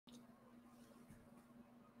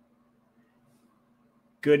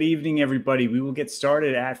Good evening, everybody. We will get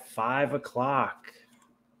started at 5 o'clock.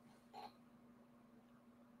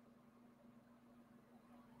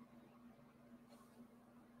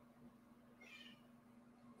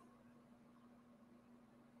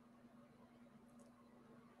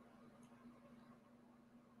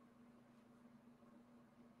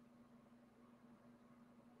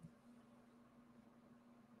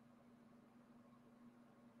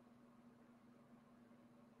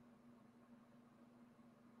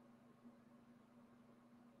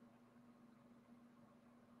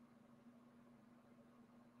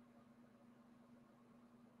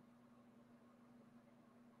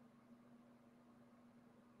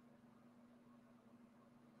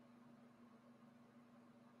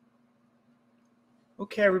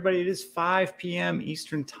 Okay, everybody, it is 5 p.m.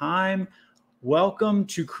 Eastern Time. Welcome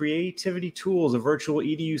to Creativity Tools, a virtual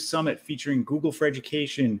EDU summit featuring Google for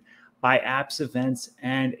Education by Apps Events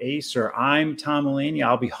and Acer. I'm Tom Mullaney.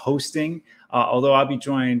 I'll be hosting, although I'll be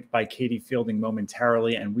joined by Katie Fielding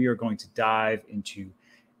momentarily, and we are going to dive into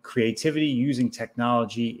creativity using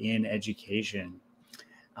technology in education.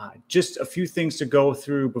 Just a few things to go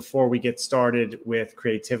through before we get started with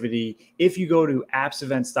creativity. If you go to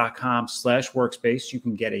appsevents.com/workspace, you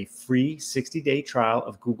can get a free 60-day trial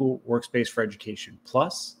of Google Workspace for Education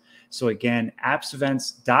Plus. So again,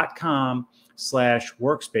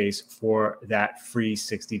 appsevents.com/workspace for that free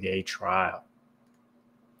 60-day trial.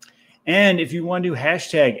 And if you want to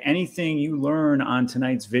hashtag anything you learn on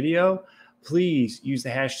tonight's video, please use the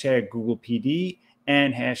hashtag GooglePD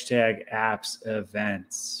and hashtag apps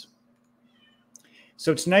events.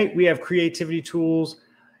 So tonight we have creativity tools.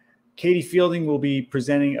 Katie Fielding will be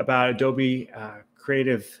presenting about Adobe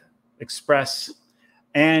Creative Express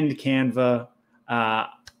and Canva.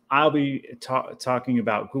 I'll be talking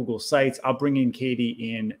about Google Sites. I'll bring in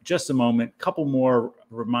Katie in just a moment. Couple more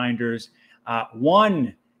reminders.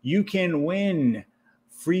 One, you can win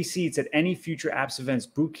free seats at any future Apps Events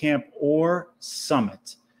Bootcamp or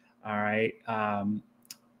Summit. All right.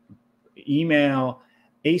 Email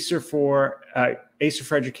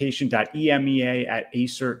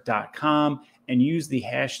acerforeducation.emea@acer.com and use the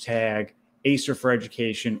hashtag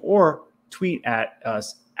acerforeducation or tweet at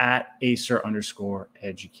us at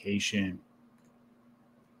acer_education.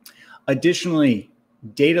 Additionally,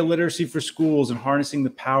 data literacy for schools and harnessing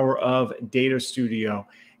the power of Data Studio,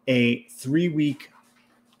 a 3-week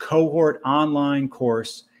cohort online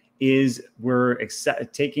course we're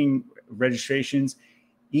taking registrations.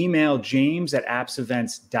 Email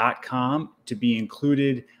james@appsevents.com to be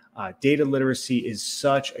included. Data literacy is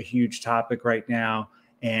such a huge topic right now,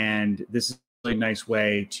 and this is a really nice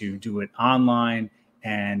way to do it online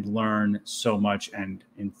and learn so much. And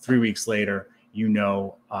in 3 weeks later, you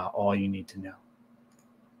know all you need to know.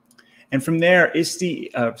 And from there,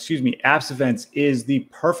 Apps Events is the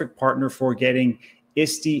perfect partner for getting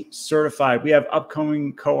ISTE certified. We have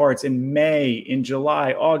upcoming cohorts in May, in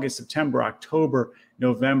July, August, September, October,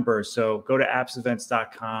 November. So go to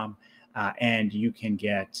appsevents.com and you can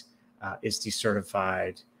get ISTE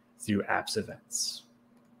certified through Apps Events.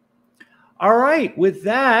 All right, with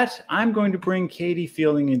that, I'm going to bring Katie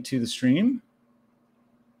Fielding into the stream.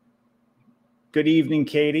 Good evening,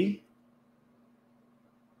 Katie.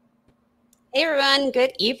 Hey, everyone.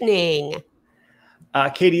 Good evening.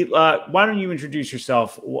 Katie, why don't you introduce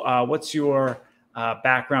yourself? What's your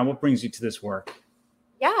background? What brings you to this work?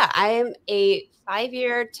 Yeah, I'm a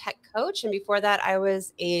 5-year tech coach. And before that, I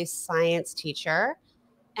was a science teacher.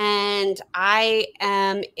 And I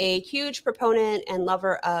am a huge proponent and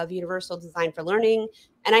lover of universal design for learning.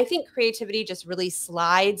 And I think creativity just really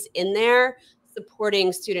slides in there,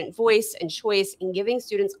 supporting student voice and choice and giving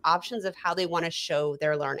students options of how they want to show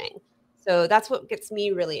their learning. So that's what gets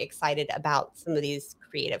me really excited about some of these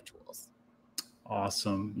creative tools.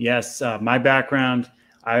 Awesome. Yes, my background,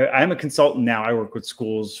 I'm a consultant now. I work with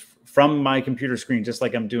schools from my computer screen, just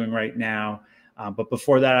like I'm doing right now. But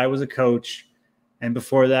before that, I was a coach. And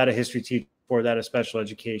before that, a history teacher. Before that, a special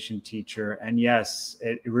education teacher. And yes,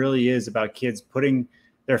 it really is about kids putting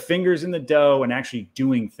their fingers in the dough and actually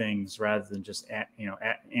doing things rather than just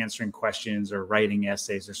answering questions or writing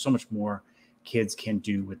essays. There's so much more kids can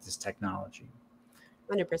do with this technology.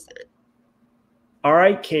 100%. All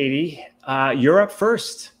right, Katie, you're up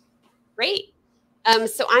first. Great.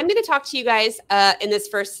 So I'm going to talk to you guys in this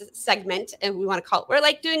first segment, and we want to call it, we're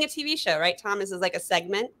like doing a TV show, right, Tom? This is like a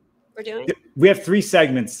segment we're doing? We have 3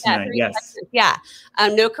 segments tonight, yes. Yeah,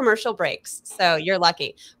 no commercial breaks, so you're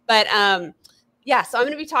lucky. But yeah, so I'm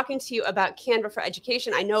going to be talking to you about Canva for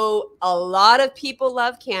Education. I know a lot of people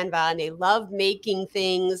love Canva, and they love making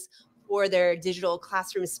things for their digital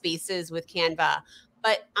classroom spaces with Canva.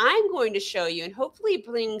 But I'm going to show you and hopefully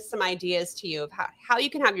bring some ideas to you of how you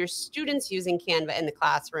can have your students using Canva in the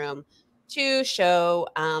classroom to show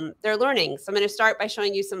their learning. So I'm going to start by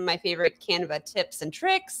showing you some of my favorite Canva tips and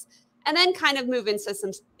tricks, and then kind of move into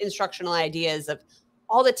some instructional ideas of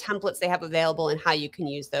all the templates they have available and how you can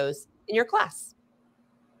use those in your class.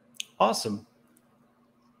 Awesome.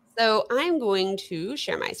 So I'm going to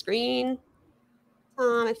share my screen.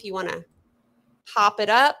 Tom, if you want to pop it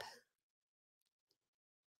up.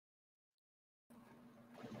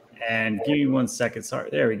 And give me 1 second. Sorry.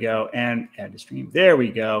 There we go. And add to stream. There we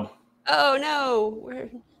go. Oh, no.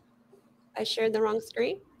 I shared the wrong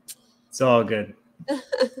screen. It's all good.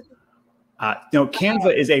 No,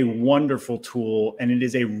 Canva is a wonderful tool, and it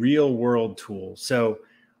is a real world tool. So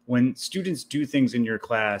when students do things in your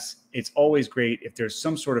class, it's always great if there's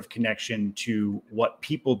some sort of connection to what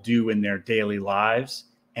people do in their daily lives.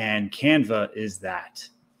 And Canva is that.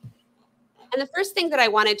 And the first thing that I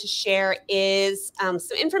wanted to share is some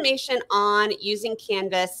information on using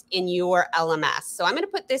Canvas in your LMS. So I'm going to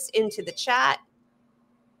put this into the chat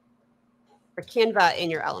for Canva in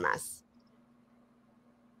your LMS.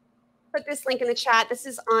 Put this link in the chat. This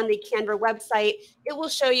is on the Canva website. It will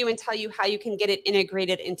show you and tell you how you can get it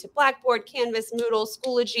integrated into Blackboard, Canvas, Moodle,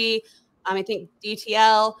 Schoology, I think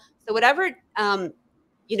DTL. So whatever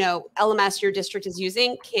LMS your district is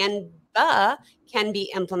using, Canva can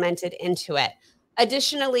be implemented into it.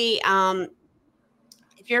 Additionally,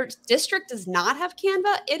 if your district does not have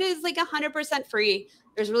Canva, it is like 100% free.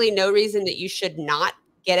 There's really no reason that you should not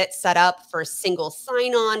get it set up for single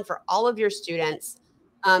sign-on for all of your students.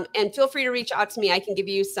 And feel free to reach out to me. I can give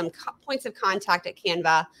you some points of contact at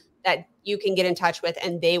Canva that you can get in touch with,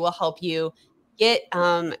 and they will help you get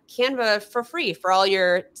Canva for free for all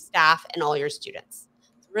your staff and all your students.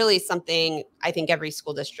 It's really something I think every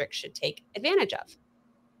school district should take advantage of.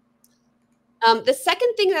 The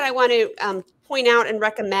second thing that I want to point out and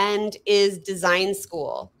recommend is Design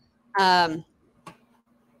School. Canva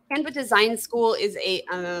Design School is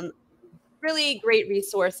a really great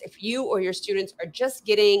resource if you or your students are just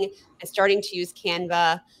getting and starting to use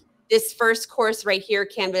Canva. This first course right here,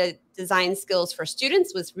 Canva Design Skills for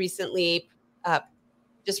Students, was recently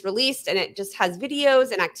just released, and it just has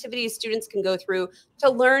videos and activities students can go through to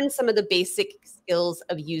learn some of the basic skills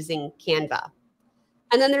of using Canva.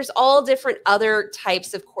 And then there's all different other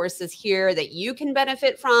types of courses here that you can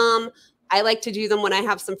benefit from. I like to do them when I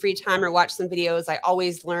have some free time or watch some videos. I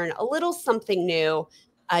always learn a little something new,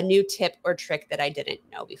 a new tip or trick that I didn't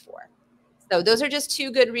know before. So those are just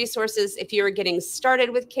two good resources if you're getting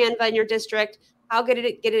started with Canva in your district, how get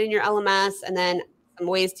it in your LMS, and then some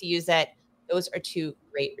ways to use it. Those are two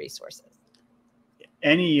great resources.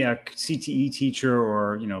 Any CTE teacher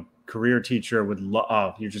or career teacher would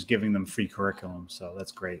love. You're just giving them free curriculum, so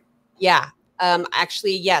that's great. Yeah,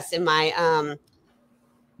 actually, yes. In my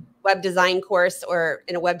web design course, or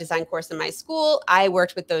in a web design course in my school, I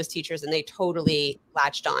worked with those teachers, and they totally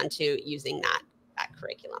latched on to using that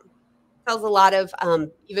curriculum. It tells a lot of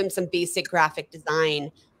even some basic graphic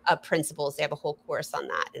design principles. They have a whole course on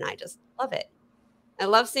that, and I just love it. I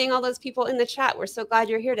love seeing all those people in the chat. We're so glad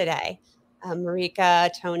you're here today. Marika,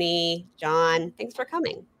 Tony, John, thanks for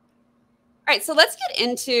coming. All right, so let's get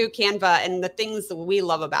into Canva and the things that we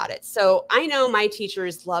love about it. So I know my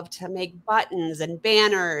teachers love to make buttons and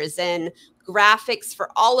banners and graphics for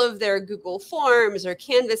all of their Google Forms or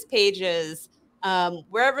Canvas pages.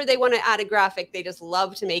 Wherever they want to add a graphic, they just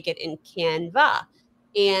love to make it in Canva.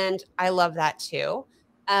 And I love that too.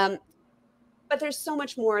 But there's so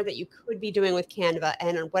much more that you could be doing with Canva.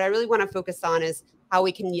 And what I really want to focus on is how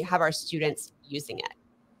we can have our students using it.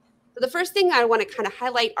 So the first thing I want to kind of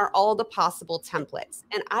highlight are all the possible templates.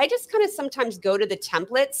 And I just kind of sometimes go to the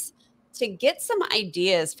templates to get some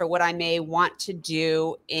ideas for what I may want to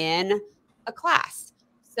do in a class.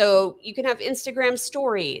 So you can have Instagram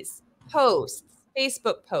stories, posts,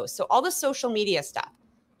 Facebook posts, so all the social media stuff.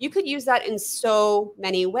 You could use that in so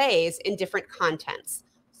many ways in different contents.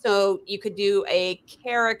 So you could do a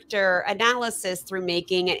character analysis through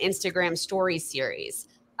making an Instagram story series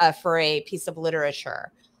for a piece of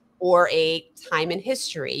literature, or a time in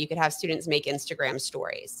history. You could have students make Instagram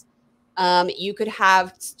stories. You could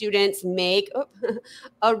have students make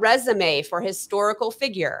a resume for a historical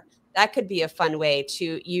figure. That could be a fun way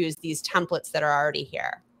to use these templates that are already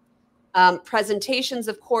here. Presentations,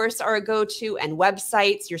 of course, are a go-to, and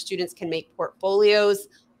websites. Your students can make portfolios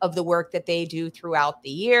of the work that they do throughout the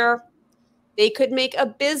year. They could make a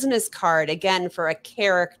business card, again, for a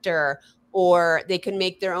character, or they could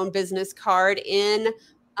make their own business card in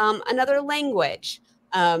another language,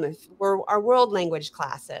 for our world language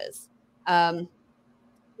classes.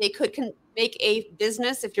 They could make a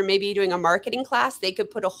business, if you're maybe doing a marketing class, they could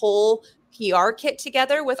put a whole PR kit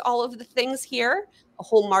together with all of the things here, a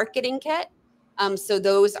whole marketing kit. So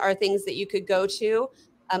those are things that you could go to.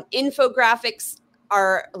 Infographics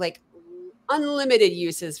are like unlimited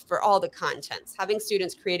uses for all the contents. Having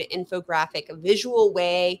students create an infographic, a visual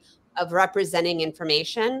way of representing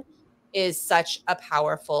information is such a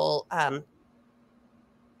powerful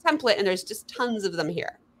template, and there's just tons of them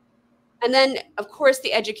here. And then, of course,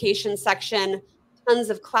 the education section, tons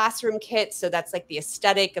of classroom kits. So that's like the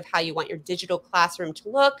aesthetic of how you want your digital classroom to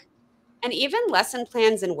look, and even lesson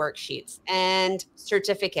plans and worksheets and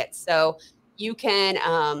certificates. So you can,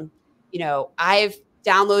 I've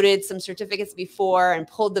downloaded some certificates before and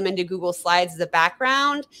pulled them into Google Slides as a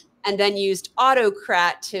background, and then used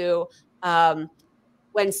Autocrat to,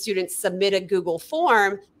 when students submit a Google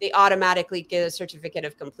form, they automatically get a certificate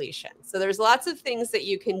of completion. So there's lots of things that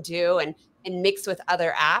you can do and mix with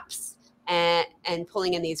other apps and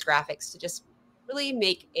pulling in these graphics to just really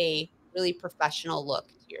make a really professional look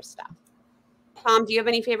to your stuff. Tom, do you have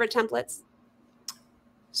any favorite templates?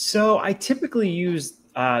 So I typically use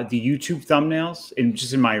the YouTube thumbnails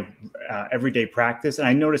in my everyday practice, and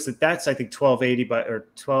I noticed that that's, I think,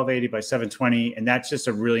 1280 by 720, and that's just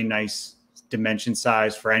a really nice dimension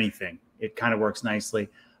size for anything. It kind of works nicely.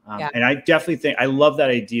 And I definitely think I love that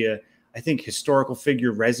idea. I think historical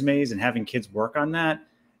figure resumes and having kids work on that,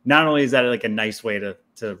 not only is that like a nice way to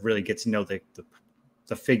really get to know the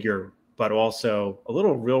figure, but also a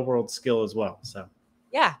little real world skill as well. So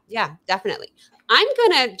yeah, definitely. I'm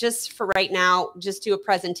gonna just for right now just do a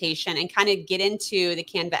presentation and kind of get into the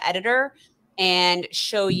Canva editor and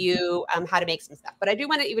show you how to make some stuff. But I do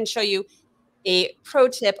want to even show you a pro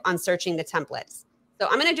tip on searching the templates. So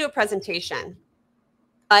I'm going to do a presentation,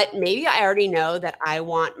 but maybe I already know that I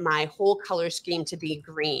want my whole color scheme to be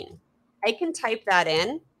green. I can type that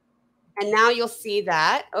in, and now you'll see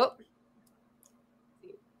that. Oh,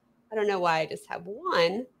 I don't know why I just have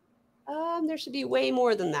one. There should be way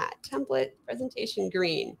more than that. Template, presentation,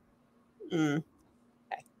 green. Okay,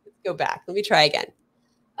 let's go back. Let me try again.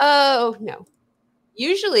 Oh, no.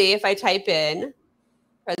 Usually if I type in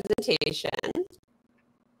presentation,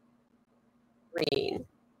 green.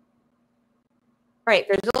 Right,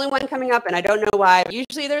 there's only one coming up, and I don't know why.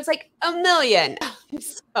 Usually there's like a million.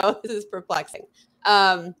 So this is perplexing.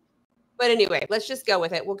 But anyway, let's just go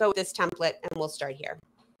with it. We'll go with this template, and we'll start here.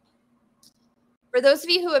 For those of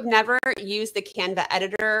you who have never used the Canva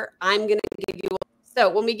editor, I'm going to give you. So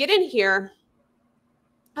when we get in here,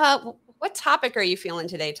 what topic are you feeling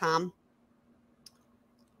today, Tom?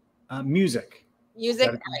 Music. Music.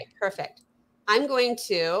 All right, perfect. I'm going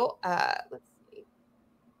to let's see,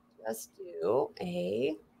 just do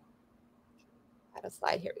add a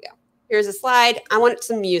slide. Here we go. Here's a slide. I want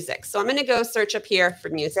some music, so I'm going to go search up here for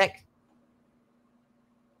music.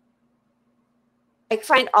 I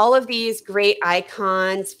find all of these great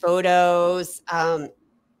icons, photos,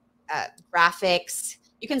 graphics.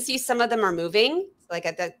 You can see some of them are moving, like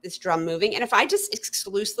this drum moving. And if I just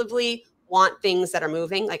exclusively want things that are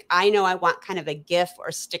moving, like I know I want kind of a GIF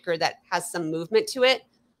or sticker that has some movement to it,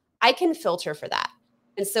 I can filter for that.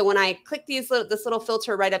 And so when I click this little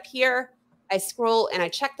filter right up here, I scroll and I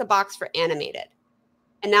check the box for animated.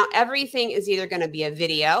 And now everything is either going to be a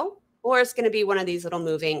video or it's going to be one of these little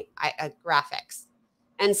moving graphics.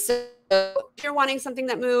 And so if you're wanting something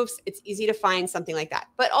that moves, it's easy to find something like that.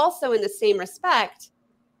 But also in the same respect,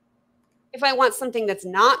 if I want something that's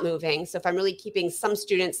not moving, so if I'm really keeping some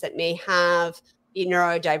students that may have a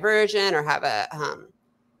neurodivergent or have a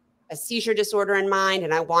seizure disorder in mind,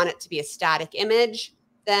 and I want it to be a static image,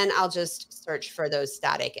 then I'll just search for those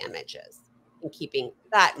static images and keeping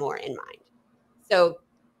that more in mind. So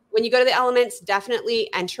when you go to the elements,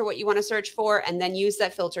 definitely enter what you want to search for and then use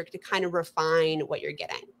that filter to kind of refine what you're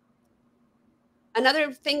getting.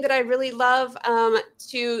 Another thing that I really love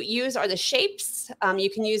to use are the shapes. You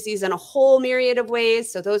can use these in a whole myriad of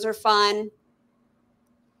ways, so those are fun.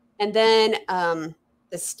 And then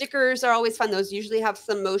the stickers are always fun. Those usually have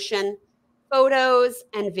some motion. Photos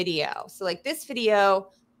and video. So like this video,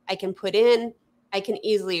 I can put in, I can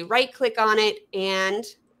easily right-click on it and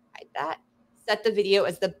hide that. Set the video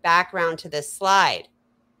as the background to this slide.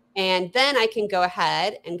 And then I can go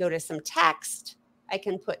ahead and go to some text. I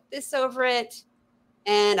can put this over it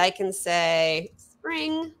and I can say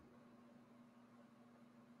spring.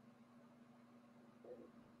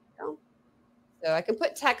 So I can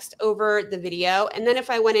put text over the video. And then if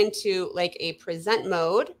I went into like a present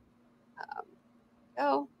mode,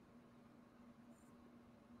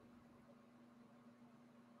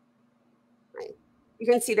 you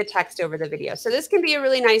can see the text over the video. So this can be a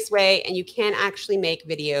really nice way, and you can actually make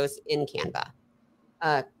videos in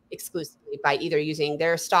Canva exclusively by either using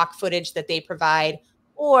their stock footage that they provide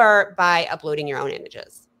or by uploading your own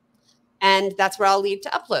images. And that's where I'll lead to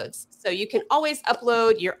uploads. So you can always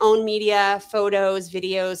upload your own media, photos,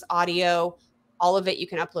 videos, audio, all of it you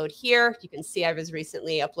can upload here. You can see I was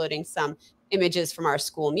recently uploading some images from our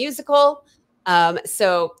school musical.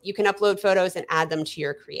 So you can upload photos and add them to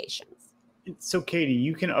your creations. So Katie,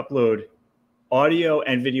 you can upload audio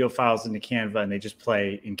and video files into Canva and they just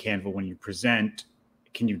play in Canva when you present.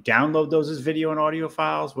 Can you download those as video and audio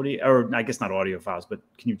files? Or I guess not audio files, but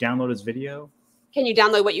can you download as video? Can you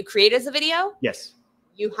download what you create as a video? Yes.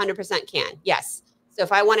 You 100% can. Yes. So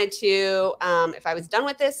if I wanted to, if I was done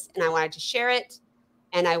with this and I wanted to share it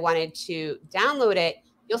and I wanted to download it,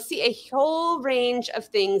 you'll see a whole range of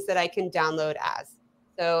things that I can download as.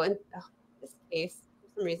 So in this case,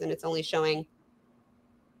 for some reason, it's only showing,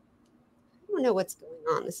 I don't know what's going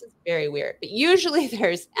on. This is very weird. But usually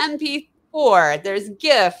there's MP4, there's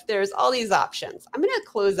GIF, there's all these options. I'm going to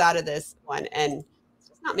close out of this one, and it's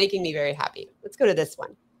just not making me very happy. Let's go to this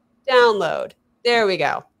one. Download. There we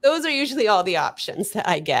go. Those are usually all the options that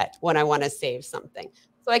I get when I want to save something.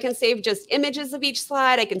 So I can save just images of each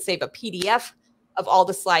slide. I can save a PDF of all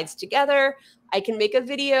the slides together. I can make a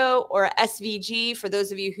video or a SVG. For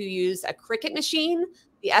those of you who use a Cricut machine,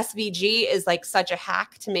 the SVG is like such a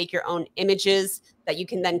hack to make your own images that you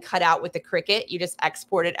can then cut out with the Cricut. You just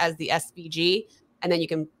export it as the SVG, and then you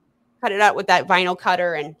can cut it out with that vinyl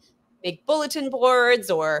cutter and make bulletin boards,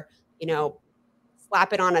 or, you know,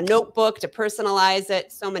 slap it on a notebook to personalize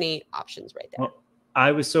it. So many options right there. Well,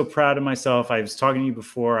 I was so proud of myself. I was talking to you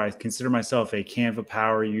before. I consider myself a Canva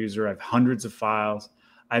power user. I have hundreds of files.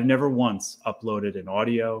 I've never once uploaded an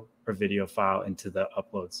audio or video file into the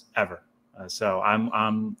uploads ever. So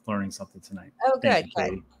I'm learning something tonight. Oh, good.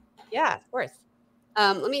 Thank you, Yeah, of course.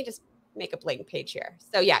 Let me just make a blank page here.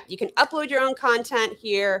 So yeah, you can upload your own content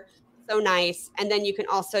here. So nice. And then you can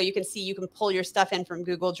also, you can pull your stuff in from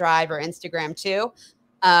Google Drive or Instagram too.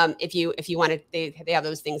 If you wanted, they have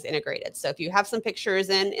those things integrated. So if you have some pictures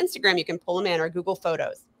in Instagram, you can pull them in, or Google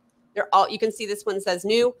Photos. You can see this one says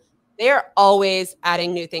new. They are always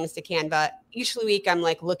adding new things to Canva. Each week, I'm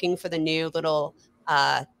like looking for the new little,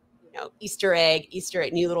 Easter egg,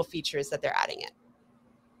 new little features that they're adding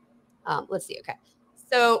in. Let's see. Okay.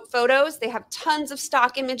 So photos, they have tons of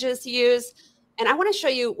stock images to use. And I want to show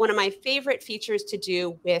you one of my favorite features to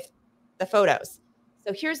do with the photos.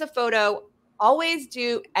 So here's a photo. Always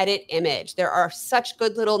do edit image. There are such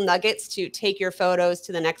good little nuggets to take your photos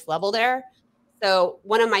to the next level there. So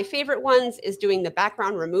one of my favorite ones is doing the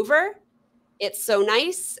background remover. It's so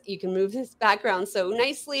nice. You can move this background so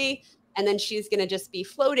nicely. And then she's going to just be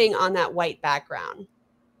floating on that white background.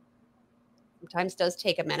 Sometimes does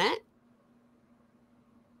take a minute.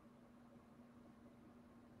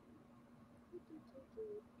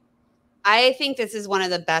 I think this is one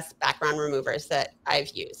of the best background removers that I've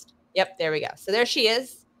used. Yep, there we go. So there she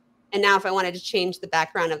is. And now if I wanted to change the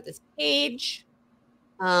background of this page,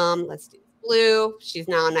 let's do blue. She's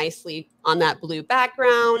now nicely on that blue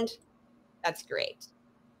background. That's great.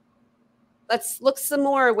 Let's look some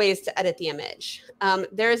more ways to edit the image.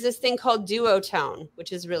 There's this thing called duotone,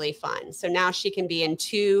 which is really fun. So now she can be in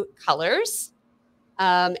 2 colors.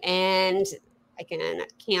 And I can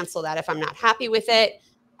cancel that if I'm not happy with it.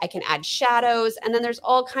 I can add shadows, and then there's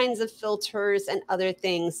all kinds of filters and other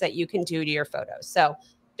things that you can do to your photos. So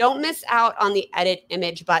don't miss out on the edit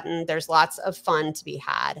image button. There's lots of fun to be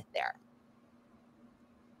had there.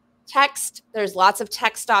 Text, there's lots of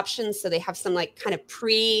text options. So they have some like kind of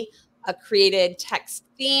pre-created text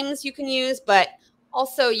themes you can use, but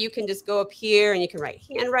also you can just go up here and you can write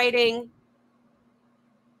handwriting.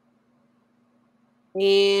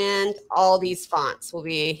 And all these fonts will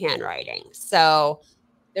be handwriting. So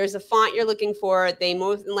there's a font you're looking for. They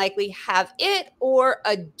most likely have it or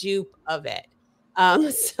a dupe of it.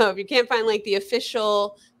 So if you can't find like the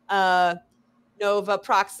official Nova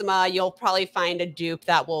Proxima, you'll probably find a dupe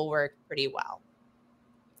that will work pretty well.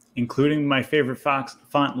 Including my favorite font,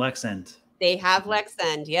 Lexend. They have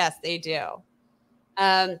Lexend. Yes, they do.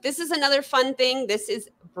 This is another fun thing. This is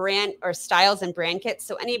brand or styles and brand kits.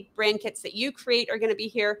 So any brand kits that you create are going to be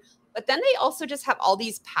here. But then they also just have all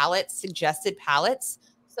these palettes, suggested palettes.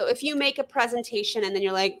 So if you make a presentation and then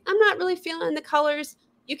you're like, I'm not really feeling the colors,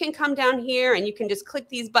 you can come down here and you can just click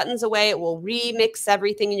these buttons away. It will remix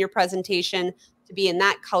everything in your presentation to be in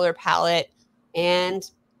that color palette, and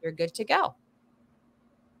you're good to go.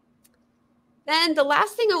 Then the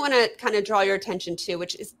last thing I want to kind of draw your attention to,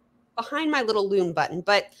 which is behind my little Loom button,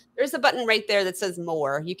 but there's a button right there that says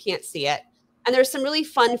more. You can't see it. And there's some really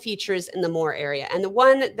fun features in the More area. And the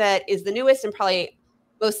one that is the newest and probably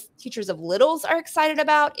most teachers of littles are excited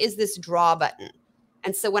about is this draw button.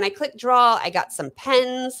 And so when I click draw, I got some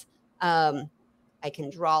pens I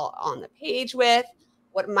can draw on the page with.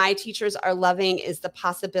 What my teachers are loving is the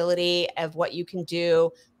possibility of what you can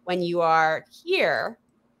do when you are here.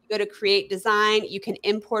 You go to create design, you can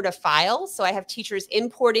import a file. So I have teachers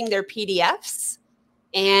importing their PDFs,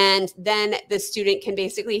 and then the student can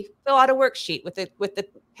basically fill out a worksheet with the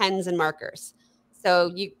pens and markers.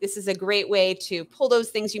 So this is a great way to pull those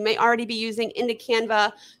things you may already be using into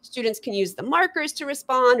Canva. Students can use the markers to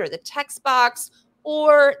respond or the text box,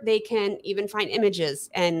 or they can even find images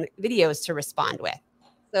and videos to respond with.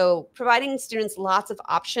 So providing students lots of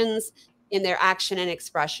options in their action and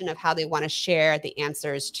expression of how they want to share the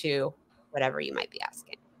answers to whatever you might be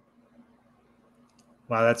asking.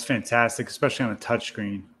 Wow, that's fantastic, especially on a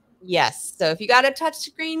touchscreen. Yes. So if you got a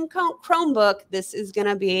touchscreen Chromebook, this is going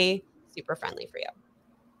to be super friendly for you.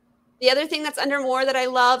 The other thing that's under More that I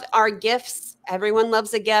love are GIFs. Everyone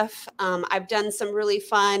loves a GIF. I've done some really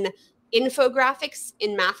fun infographics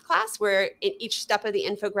in math class where each step of the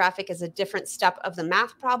infographic is a different step of the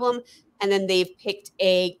math problem. And then they've picked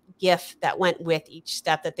a GIF that went with each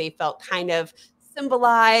step that they felt kind of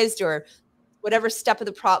symbolized, or whatever step of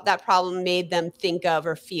that problem made them think of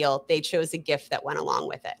or feel, they chose a GIF that went along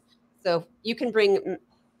with it. So you can bring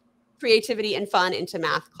creativity and fun into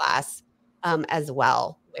math class as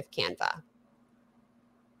well with Canva.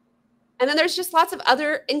 And then there's just lots of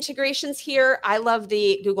other integrations here. I love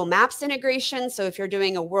the Google Maps integration. So if you're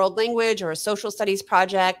doing a world language or a social studies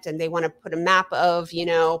project and they want to put a map of,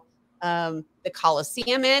 the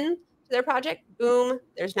Colosseum in to their project, boom,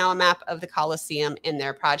 there's now a map of the Colosseum in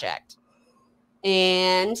their project.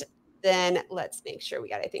 And then let's make sure we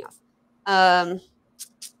got anything else.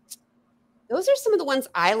 Those are some of the ones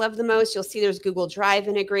I love the most. You'll see there's Google Drive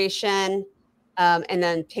integration. And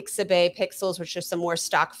then Pixabay Pixels, which are some more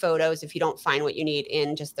stock photos if you don't find what you need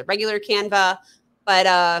in just the regular Canva.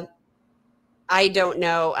 But I don't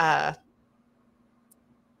know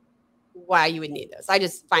why you would need those. I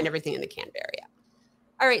just find everything in the Canva area.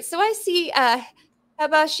 All right, so I see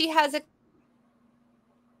Heba, she has a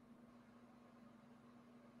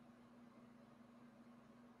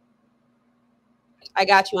I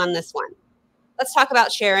got you on this one. Let's talk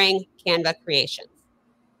about sharing Canva creations.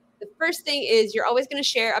 The first thing is you're always going to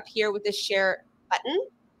share up here with this share button.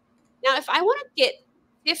 Now, if I want to get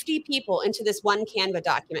 50 people into this one Canva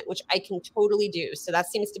document, which I can totally do, so that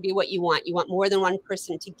seems to be what you want. You want more than one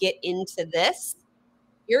person to get into this.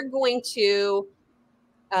 You're going to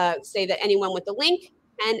say that anyone with the link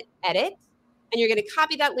can edit, and you're going to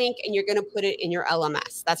copy that link and you're going to put it in your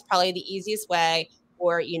LMS. That's probably the easiest way,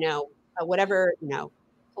 or whatever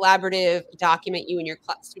collaborative document you and your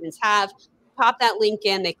students have. Pop that link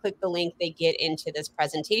in, they click the link, they get into this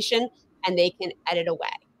presentation, and they can edit away.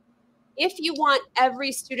 If you want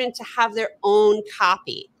every student to have their own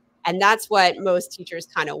copy, and that's what most teachers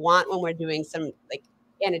kind of want when we're doing some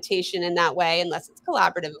annotation in that way, unless it's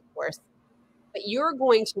collaborative, of course, but you're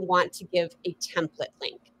going to want to give a template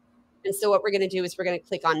link. And so what we're going to do is we're going to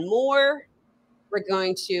click on More, we're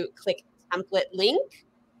going to click Template Link,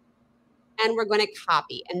 and we're going to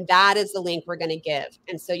copy. And that is the link we're going to give.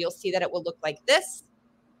 And so you'll see that it will look like this.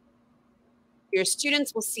 Your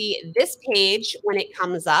students will see this page when it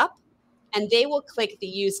comes up, and they will click the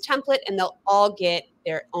Use Template, and they'll all get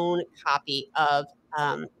their own copy of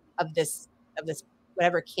this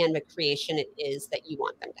whatever Canva creation it is that you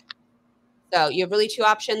want them to have. So you have really two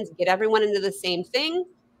options: get everyone into the same thing,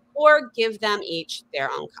 or give them each their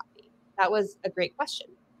own copy. That was a great question.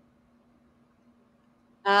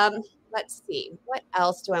 Let's see, what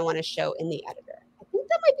else do I want to show in the editor? I think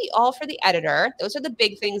that might be all for the editor. Those are the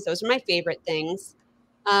big things. Those are my favorite things.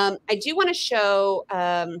 I do want to show,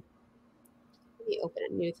 let me open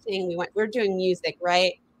a new thing. We're doing music,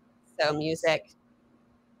 right? So music,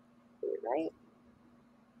 right?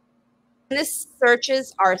 And this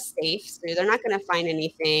searches are safe, so they're not going to find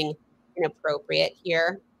anything inappropriate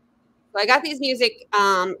here. So I got these music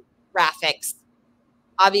graphics.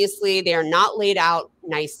 Obviously, they are not laid out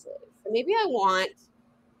nicely. So maybe I want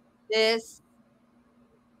this.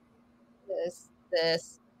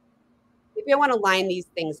 Maybe I want to line these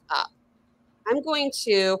things up. I'm going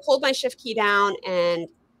to hold my Shift key down and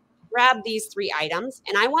grab these three items,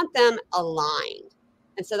 and I want them aligned.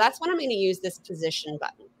 And so that's when I'm going to use this position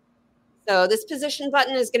button. So this position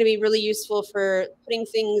button is going to be really useful for putting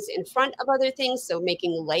things in front of other things, so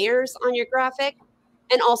making layers on your graphic,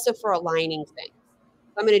 and also for aligning things.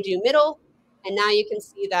 So I'm going to do middle, and now you can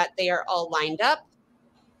see that they are all lined up.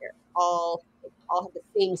 They're all all have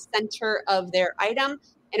the same center of their item.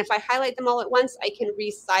 And if I highlight them all at once, I can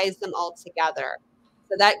resize them all together.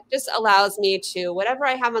 So that just allows me to, whatever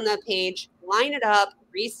I have on the page, line it up,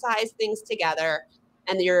 resize things together,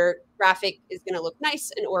 and your graphic is going to look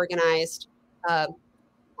nice and organized on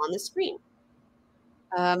the screen.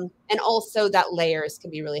 And also that layers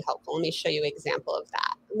can be really helpful. Let me show you an example of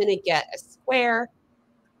that. I'm going to get a square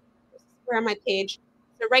on my page.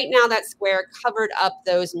 So right now that square covered up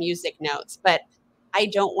those music notes, but I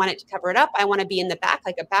don't want it to cover it up. I want to be in the back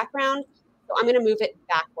like a background. So I'm going to move it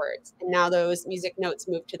backwards. And now those music notes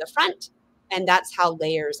move to the front. And that's how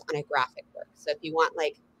layers on a graphic work. So if you want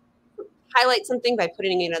like highlight something by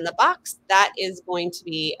putting it in the box, that is going to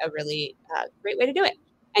be a really great way to do it.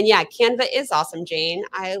 And yeah, Canva is awesome, Jane.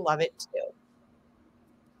 I love it too.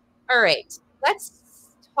 All right, let's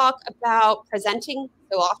talk about presenting.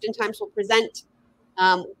 So oftentimes we'll present.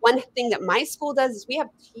 One thing that my school does is we have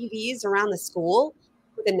TVs around the school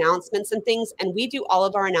with announcements and things, and we do all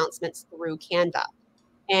of our announcements through Canva.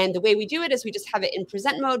 And the way we do it is we just have it in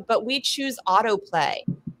present mode, but we choose autoplay.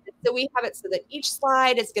 So we have it so that each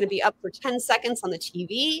slide is going to be up for 10 seconds on the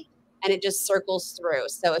TV, and it just circles through.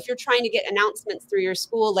 So if you're trying to get announcements through your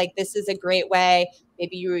school, like this is a great way.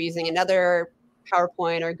 Maybe you were using another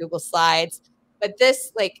PowerPoint or Google Slides, but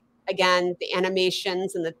this, like, again, the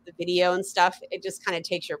animations and the video and stuff, it just kind of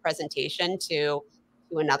takes your presentation to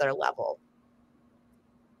another level.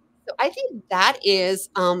 So I think that is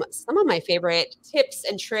some of my favorite tips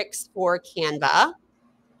and tricks for Canva.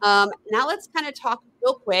 Now let's kind of talk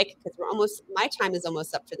real quick, because my time is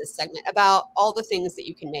almost up for this segment, about all the things that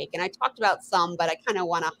you can make. And I talked about some, but I kind of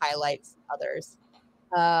want to highlight some others.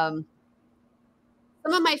 Some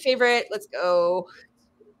of my favorite, let's go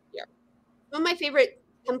here. Some of my favorite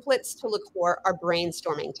templates to look for are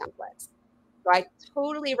brainstorming templates. So I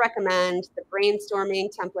totally recommend the brainstorming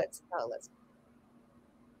templates. Oh,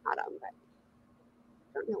 not on, but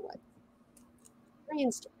I don't know what.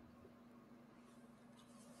 Brainstorm.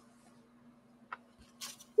 I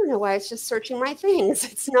don't know why it's just searching my things.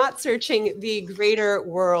 It's not searching the greater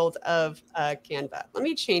world of Canva. Let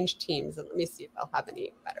me change teams and let me see if I'll have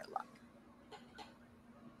any better luck.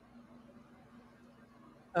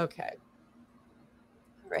 Okay.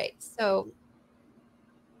 All right. So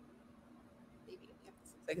maybe it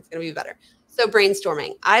looks like it's going to be better. So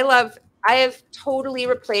brainstorming. I have totally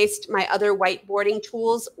replaced my other whiteboarding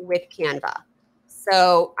tools with Canva.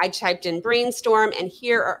 So I typed in brainstorm, and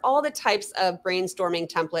here are all the types of brainstorming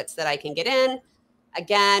templates that I can get in.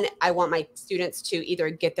 Again, I want my students to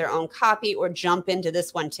either get their own copy or jump into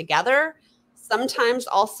this one together. Sometimes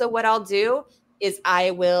also what I'll do is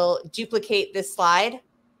I will duplicate this slide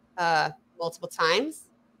multiple times.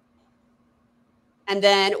 And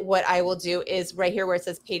then what I will do is right here where it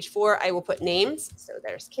says page 4, I will put names. So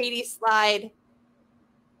there's Katie's slide.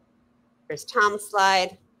 There's Tom's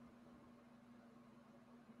slide.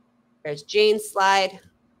 There's Jane's slide.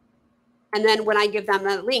 And then when I give them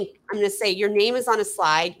a link, I'm going to say your name is on a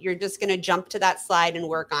slide. You're just going to jump to that slide and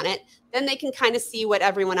work on it. Then they can kind of see what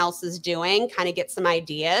everyone else is doing, kind of get some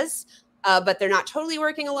ideas. But they're not totally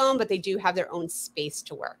working alone, but they do have their own space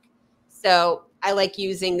to work. So I like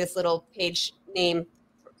using this little page name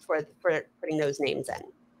for putting those names in.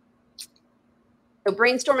 So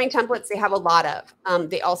brainstorming templates, they have a lot of.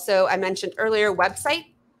 They also, I mentioned earlier, website.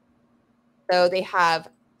 So they have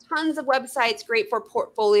tons of websites, great for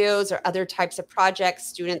portfolios or other types of projects.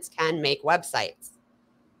 Students can make websites.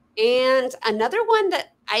 And another one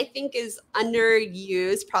that I think is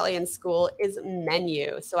underused probably in school is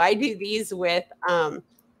menu. So I do these with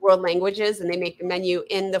world languages, and they make the menu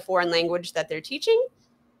in the foreign language that they're teaching.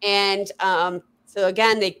 And so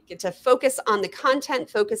again, they get to focus on the content,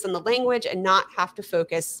 focus on the language, and not have to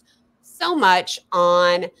focus so much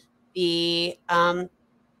on the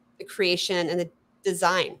creation and the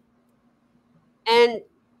design. And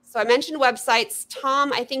so I mentioned websites.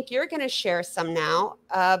 Tom, I think you're going to share some now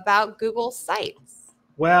about Google Sites.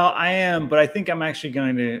 Well, I am, but I think I'm actually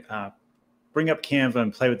going to bring up Canva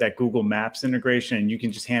and play with that Google Maps integration, and you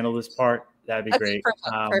can just handle this part. That'd be great.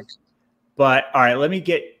 Perfect. But all right, let me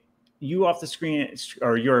get you off the screen,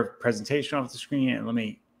 or your presentation off the screen,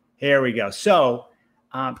 and here we go. So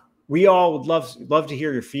we all would love to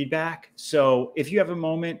hear your feedback. So if you have a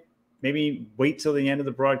moment, maybe wait till the end of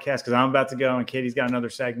the broadcast, because I'm about to go and Katie's got another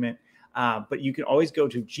segment. But you can always go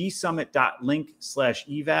to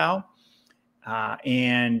gsummit.link/eval,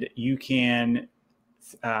 and you can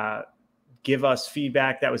give us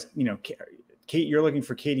feedback. That was, Kate, you're looking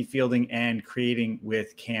for Katie Fielding and creating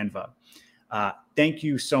with Canva. Thank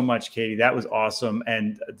you so much, Katie. That was awesome.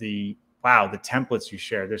 And the templates you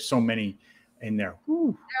shared, there's so many in there.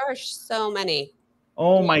 Whew. There are so many.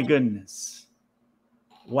 Oh my goodness.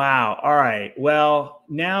 Wow. All right. Well,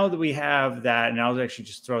 now that we have that, and I'll actually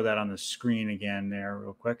just throw that on the screen again there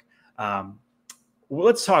real quick. Well,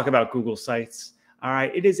 let's talk about Google Sites. All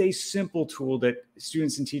right. It is a simple tool that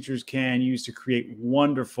students and teachers can use to create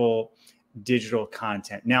wonderful digital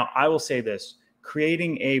content. Now, I will say this,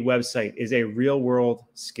 creating a website is a real world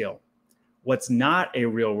skill. What's not a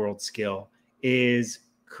real world skill is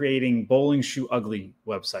creating bowling shoe ugly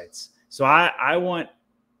websites. So I want,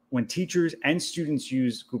 when teachers and students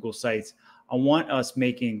use Google Sites, I want us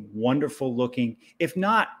making wonderful looking, if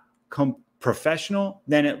not professional,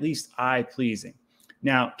 then at least eye pleasing.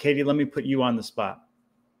 Now, Katie, let me put you on the spot.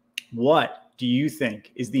 What do you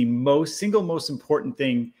think is the single most important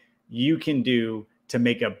thing you can do to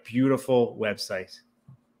make a beautiful website?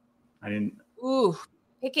 Ooh,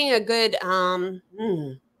 picking a good, there's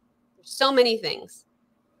so many things.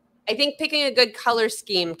 I think picking a good color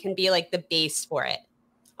scheme can be like the base for it.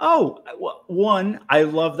 Oh, well, one, I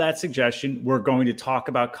love that suggestion. We're going to talk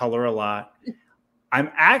about color a lot. I'm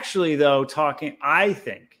actually, though, I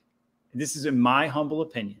think, this is in my humble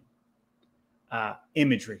opinion,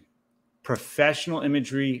 imagery. Professional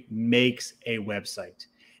imagery makes a website.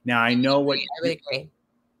 Now, I would agree.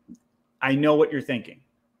 I know what you're thinking.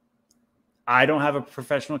 I don't have a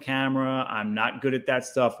professional camera. I'm not good at that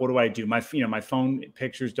stuff. What do I do? My phone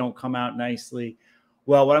pictures don't come out nicely.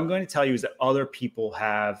 Well, what I'm going to tell you is that other people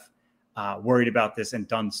have worried about this and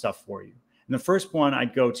done stuff for you. And the first one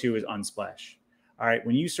I'd go to is Unsplash. All right.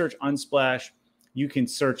 When you search Unsplash, you can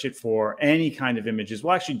search it for any kind of images.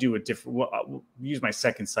 We'll actually do a different, we'll use my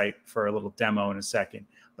second site for a little demo in a second.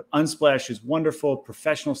 But Unsplash is wonderful,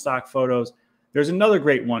 professional stock photos. There's another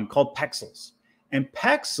great one called Pexels. And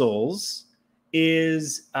Pexels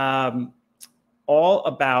is all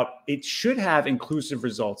about, it should have inclusive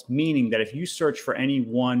results, meaning that if you search for any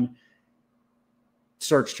one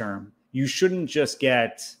search term, you shouldn't just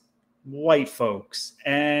get white folks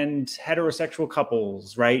and heterosexual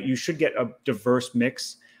couples, right? You should get a diverse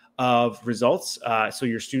mix of results so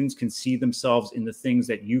your students can see themselves in the things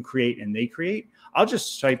that you create and they create. I'll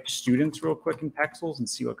just type students real quick in Pexels and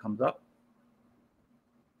see what comes up.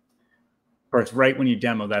 Or it's right when you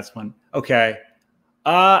demo, that's when. Okay.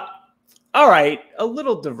 All right. A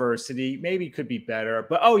little diversity maybe could be better,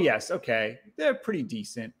 but oh yes. Okay. They're pretty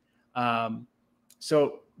decent.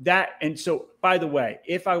 So by the way,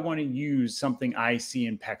 if I want to use something I see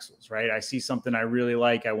in Pexels, right? I see something I really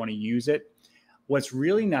like, I want to use it. What's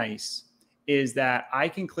really nice is that I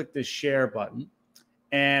can click this share button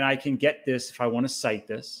and I can get this if I want to cite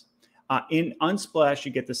this. In Unsplash,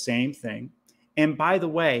 you get the same thing. And by the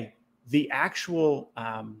way, the actual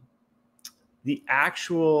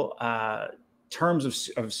terms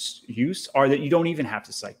of use are that you don't even have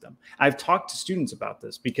to cite them. I've talked to students about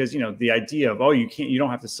this because, the idea of, oh, you don't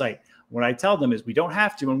have to cite. What I tell them is we don't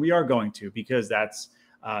have to, and we are going to, because that's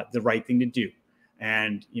the right thing to do.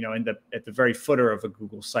 And, at the very footer of a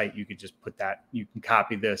Google site, you could just put that, you can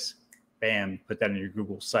copy this, bam, put that in your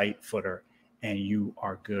Google site footer, and you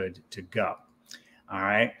are good to go. All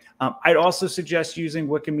right. I'd also suggest using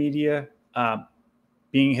Wikimedia.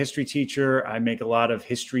 Being a history teacher, I make a lot of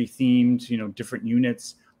history themed, different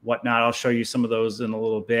units, whatnot. I'll show you some of those in a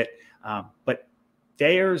little bit. But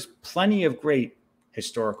there's plenty of great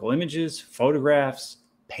historical images, photographs,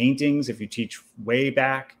 paintings, if you teach way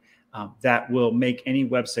back, that will make any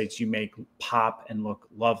websites you make pop and look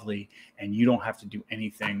lovely, and you don't have to do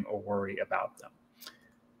anything or worry about them.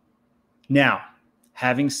 Now,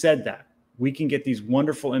 having said that, we can get these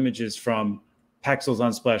wonderful images from Pexels,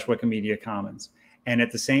 Unsplash, Wikimedia Commons. And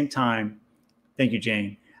at the same time, thank you,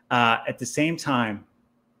 Jane. At the same time,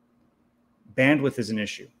 bandwidth is an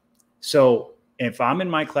issue. So if I'm in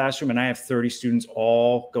my classroom and I have 30 students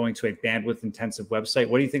all going to a bandwidth intensive website,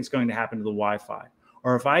 what do you think is going to happen to the Wi-Fi?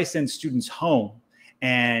 Or if I send students home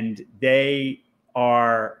and they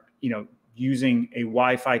are, using a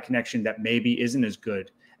Wi-Fi connection that maybe isn't as good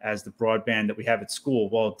as the broadband that we have at school,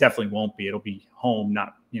 well, it definitely won't be. It'll be home,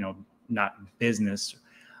 not business.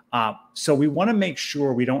 So we want to make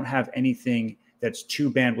sure we don't have anything that's too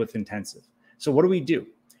bandwidth intensive. So what do we do?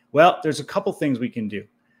 Well, there's a couple things we can do.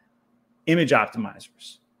 Image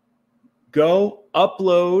optimizers. Go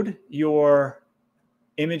upload your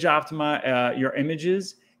your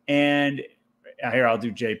images, and here I'll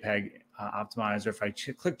do JPEG optimizer. If I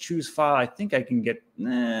click choose file, I think I can get,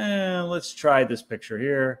 let's try this picture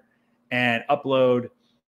here and upload.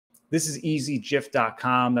 This is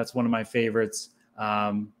easygif.com. That's one of my favorites.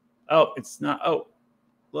 Oh, it's not. Oh,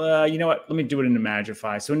 you know what? Let me do it in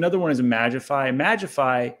Imagify. So another one is Imagify.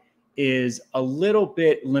 Imagify is a little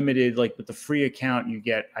bit limited. Like with the free account, you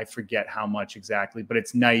get, I forget how much exactly, but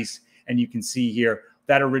it's nice. And you can see here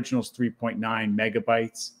that original is 3.9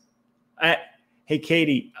 megabytes. Hey,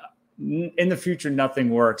 Katie, in the future, nothing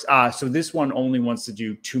works. So this one only wants to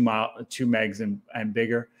do 2 megs and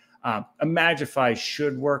bigger. Imagify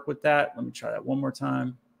should work with that. Let me try that one more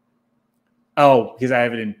time. Oh, because I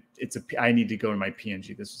have it in, I need to go to my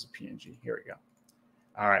PNG. This is a PNG. Here we go.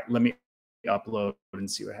 All right, let me upload and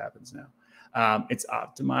see what happens now. It's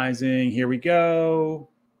optimizing. Here we go.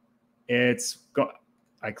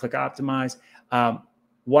 I click optimize.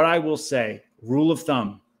 What I will say, rule of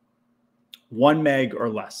thumb, 1 meg or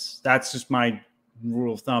less. That's just my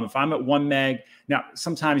rule of thumb. If I'm at 1 meg, now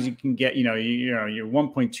sometimes you can get, you're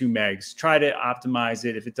 1.2 megs. Try to optimize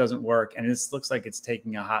it if it doesn't work. And this looks like it's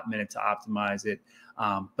taking a hot minute to optimize it.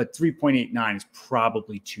 But 3.89 is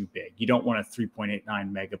probably too big. You don't want a 3.89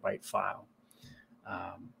 megabyte file,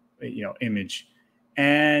 image.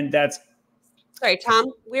 And that's. Sorry,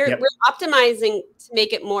 Tom, we're optimizing to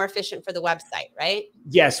make it more efficient for the website, right?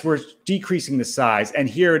 Yes, we're decreasing the size. And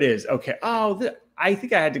here it is. Okay. Oh, I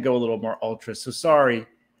think I had to go a little more ultra. So sorry.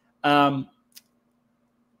 I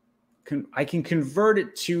can convert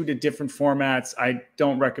it to different formats. I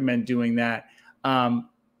don't recommend doing that.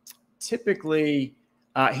 Typically,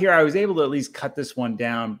 here I was able to at least cut this one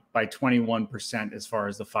down by 21% as far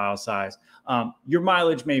as the file size. Your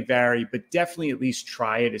mileage may vary, but definitely at least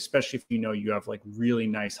try it, especially if you have like really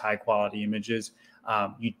nice high quality images.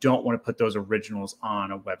 You don't want to put those originals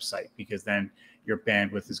on a website because then your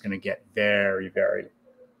bandwidth is going to get very, very.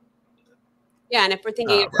 Yeah, and if we're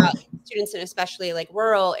thinking about students in especially like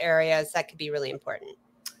rural areas, that could be really important.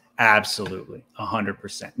 Absolutely,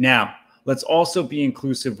 100%. Now, let's also be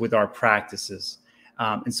inclusive with our practices.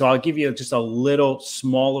 And so I'll give you just a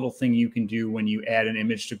small little thing you can do when you add an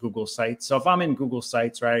image to Google Sites. So if I'm in Google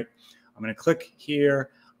Sites, right, I'm going to click here.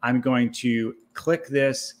 I'm going to click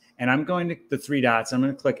this, and I'm going to the 3 dots. I'm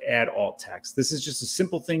going to click Add Alt Text. This is just a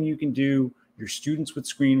simple thing you can do. Your students with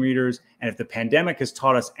screen readers, and if the pandemic has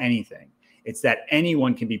taught us anything, it's that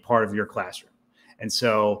anyone can be part of your classroom. And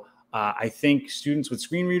so I think students with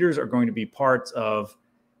screen readers are going to be parts of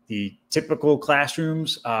the typical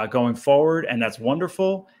classrooms going forward, and that's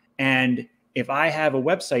wonderful. And if I have a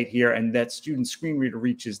website here and that student screen reader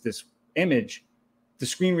reaches this image, the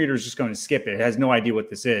screen reader is just going to skip it. It has no idea what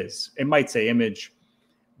this is. It might say image,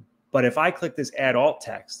 but if I click this Add Alt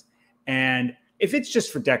Text, and if it's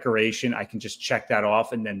just for decoration, I can just check that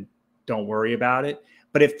off and then don't worry about it.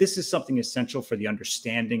 But if this is something essential for the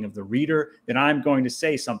understanding of the reader, then I'm going to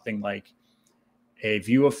say something like, a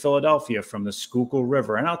view of Philadelphia from the Schuylkill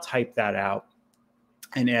River, and I'll type that out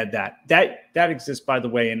and add that. That exists, by the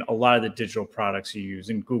way, in a lot of the digital products you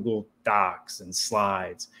use in Google Docs and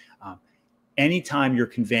slides. Anytime you're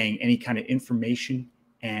conveying any kind of information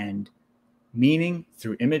and meaning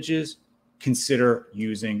through images, consider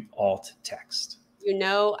using alt text.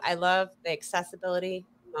 I love the accessibility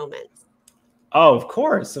moments. Oh, of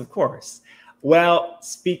course, of course. Well,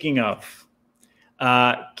 speaking of,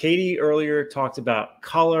 Katie earlier talked about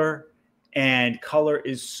color, and color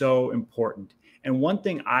is so important. And one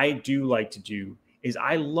thing I do like to do is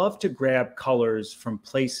I love to grab colors from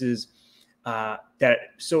places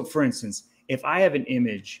so for instance, if I have an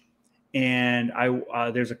image and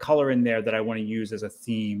there's a color in there that I want to use as a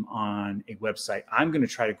theme on a website, I'm going to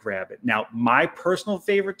try to grab it. Now, my personal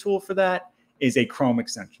favorite tool for that is a Chrome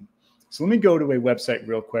extension. So let me go to a website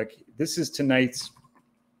real quick. This is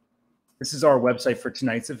our website for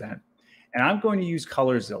tonight's event. And I'm going to use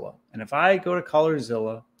ColorZilla. And if I go to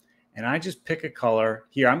ColorZilla and I just pick a color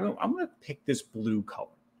here, I'm going to pick this blue color.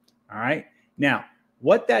 All right. Now,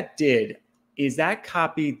 what that did is that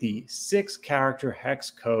copied the 6-character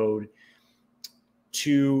hex code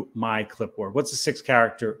to my clipboard. What's a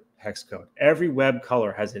 6-character hex code? Every web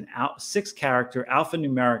color has an 6-character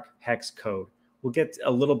alphanumeric hex code. We'll get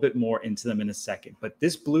a little bit more into them in a second. But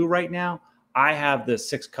this blue right now, I have the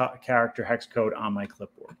 6-character hex code on my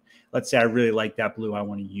clipboard. Let's say I really like that blue. I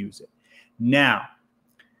want to use it. Now,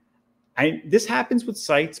 this happens with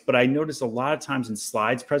sites, but I notice a lot of times in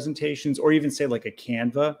slides presentations, or even say like a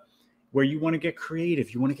Canva, where you want to get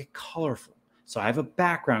creative, you want to get colorful. So I have a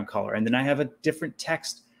background color, and then I have a different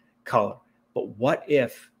text color. But what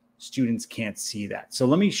if students can't see that? So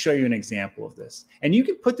let me show you an example of this. And you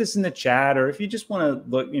can put this in the chat, or if you just want to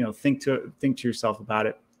look, think to yourself about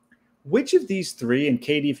it. Which of these 3, and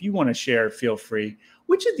Katie, if you want to share, feel free.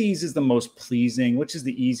 Which of these is the most pleasing? Which is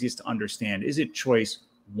the easiest to understand? Is it choice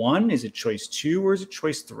 1? Is it choice 2? Or is it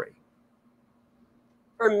choice 3?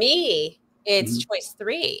 For me, it's choice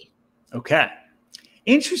 3. Okay.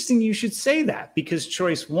 Interesting you should say that, because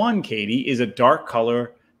choice 1, Katie, is a dark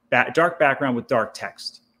color, dark background with dark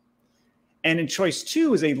text. And in choice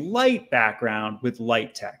 2 is a light background with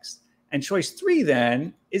light text. And choice 3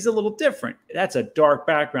 then is a little different. That's a dark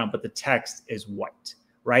background, but the text is white,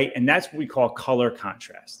 right? And that's what we call color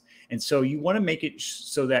contrast. And so you want to make it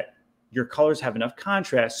so that your colors have enough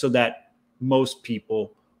contrast so that most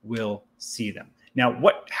people will see them. Now,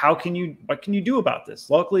 what can you do about this?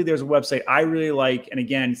 Luckily, there's a website I really like. And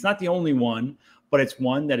again, it's not the only one, but it's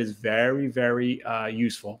one that is very, very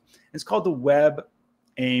useful. It's called the Web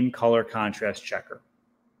Aim Color Contrast Checker.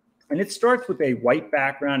 And it starts with a white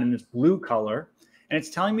background in this blue color. And it's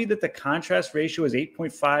telling me that the contrast ratio is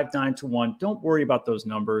 8.59 to 1. Don't worry about those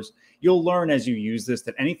numbers. You'll learn as you use this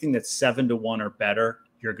that anything that's 7 to 1 or better,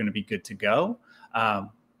 you're going to be good to go.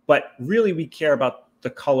 But really, we care about the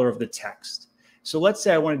color of the text. So let's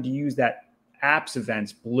say I wanted to use that apps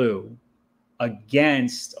events blue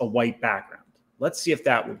against a white background. Let's see if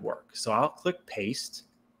that would work. So I'll click paste.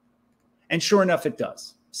 And sure enough, it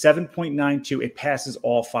does. 7.92, it passes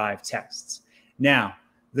all 5 texts. Now,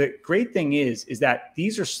 the great thing is that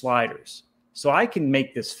these are sliders. So I can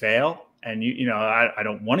make this fail. And I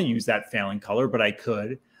don't want to use that failing color, but I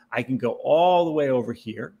could. I can go all the way over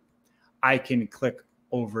here. I can click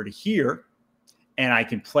over to here. And I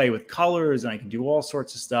can play with colors, and I can do all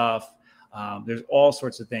sorts of stuff. There's all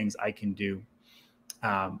sorts of things I can do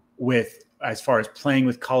as far as playing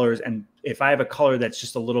with colors. And if I have a color that's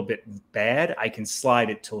just a little bit bad, I can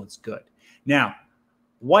slide it till it's good. Now,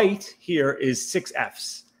 white here is 6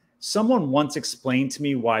 Fs. Someone once explained to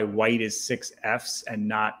me why white is 6 Fs and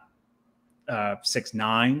not 6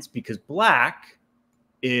 nines, because black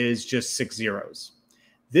is just 6 zeros.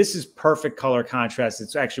 This is perfect color contrast.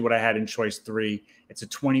 It's actually what I had in choice 3. It's a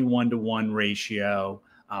 21 to 1 ratio.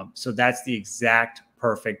 So that's the exact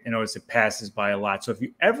perfect. And notice it passes by a lot. So if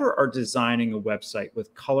you ever are designing a website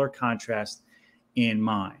with color contrast in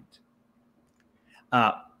mind.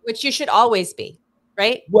 Which you should always be,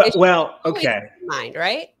 right? Well, okay. In mind,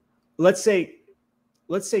 right? Let's say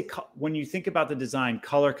when you think about the design,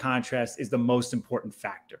 color contrast is the most important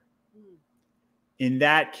factor. In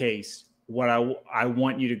that case, what I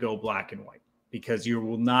want you to go black and white, because you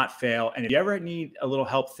will not fail. And if you ever need a little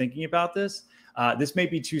help thinking about this, this may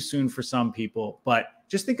be too soon for some people, but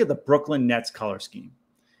just think of the Brooklyn Nets color scheme.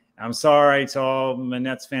 I'm sorry to all my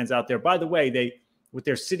Nets fans out there. By the way, with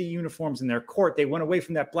their city uniforms in their court, they went away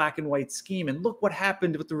from that black and white scheme, and look what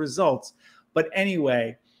happened with the results. But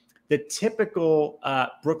anyway, the typical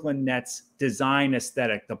Brooklyn Nets design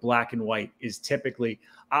aesthetic, the black and white, is typically,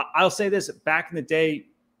 I'll say this, back in the day,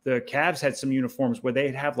 the Cavs had some uniforms where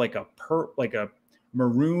they'd have like a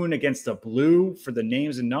maroon against a blue for the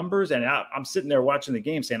names and numbers. And I'm sitting there watching the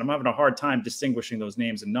game saying, I'm having a hard time distinguishing those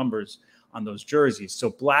names and numbers on those jerseys. So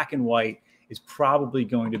black and white is probably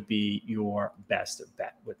going to be your best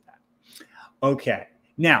bet with that. Okay.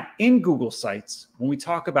 Now, in Google Sites, when we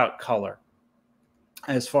talk about color,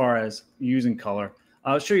 as far as using color,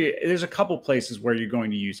 I'll show you, there's a couple places where you're going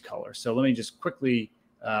to use color. So let me just quickly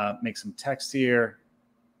make some text here.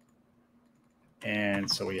 And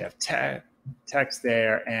so we have text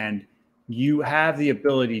there, and you have the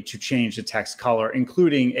ability to change the text color,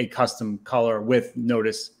 including a custom color with,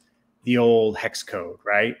 notice, the old hex code,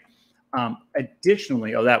 right?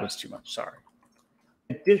 Additionally, oh, that was too much, sorry.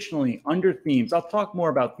 Additionally, under themes, I'll talk more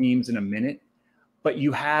about themes in a minute, but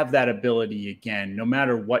you have that ability again, no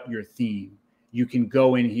matter what your theme, you can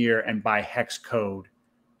go in here and by hex code,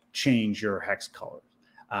 change your hex colors,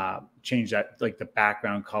 change that, like the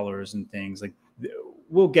background colors and things. Like,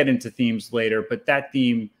 we'll get into themes later, but that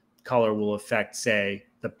theme color will affect, say,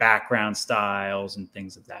 the background styles and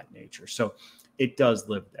things of that nature. So it does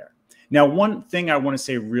live there. Now, one thing I want to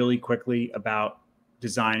say really quickly about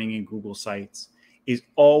designing in Google Sites is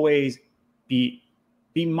always be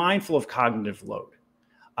mindful of cognitive load.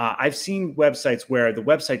 I've seen websites where the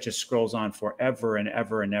website just scrolls on forever and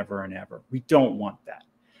ever and ever and ever. We don't want that.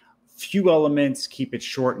 Few elements, keep it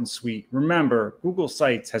short and sweet. Remember, Google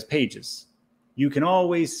Sites has pages. You can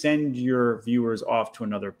always send your viewers off to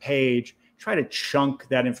another page, try to chunk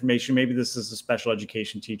that information. Maybe this is a special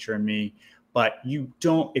education teacher in me, but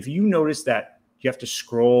if you notice that you have to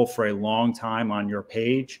scroll for a long time on your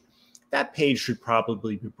page, that page should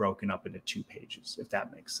probably be broken up into 2 pages, if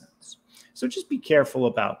that makes sense. So just be careful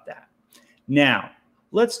about that. Now,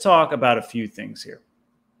 let's talk about a few things here.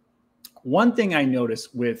 One thing I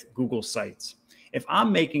notice with Google Sites, if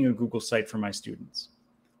I'm making a Google site for my students,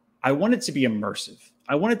 I want it to be immersive.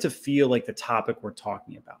 I want it to feel like the topic we're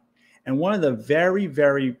talking about. And one of the very,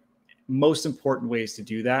 very most important ways to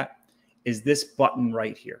do that is this button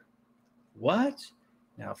right here. What?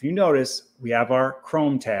 Now, if you notice, we have our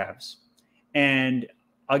Chrome tabs, and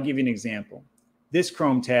I'll give you an example. This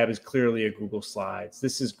Chrome tab is clearly a Google Slides.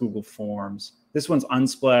 This is Google Forms. This one's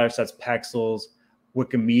Unsplash, that's Pexels.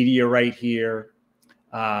 Wikimedia right here.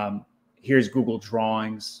 Here's Google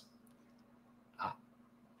Drawings.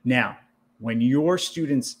 Now, when your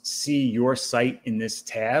students see your site in this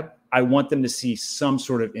tab, I want them to see some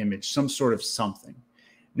sort of image, some sort of something.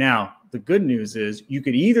 Now, the good news is you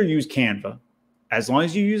could either use Canva, as long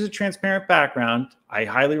as you use a transparent background. I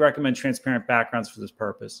highly recommend transparent backgrounds for this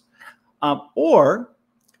purpose. Or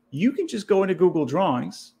you can just go into Google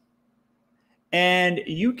Drawings and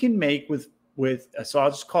you can make so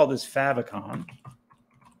I'll just call this favicon,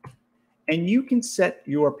 and you can set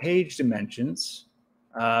your page dimensions.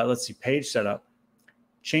 Let's see, page setup,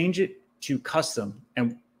 change it to custom.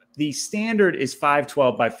 And the standard is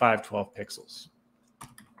 512 by 512 pixels.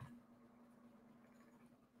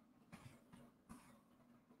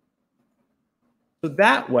 So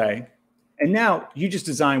that way, and now you just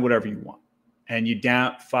design whatever you want, and you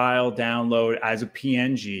file download as a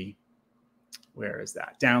PNG. Where is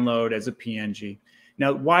that? Download as a PNG.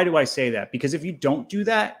 Now, why do I say that? Because if you don't do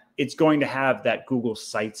that, it's going to have that Google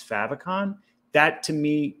Sites favicon. That, to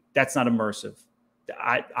me, that's not immersive.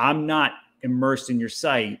 I'm not immersed in your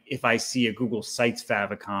site if I see a Google Sites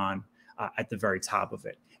favicon at the very top of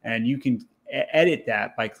it. And you can edit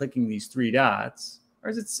that by clicking these three dots.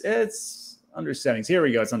 Or is it's under settings. Here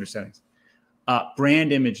we go. It's under settings.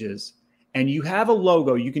 Brand images. And you have a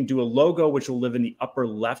logo. You can do a logo which will live in the upper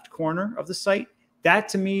left corner of the site. That,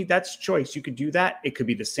 to me, that's choice. You could do that. It could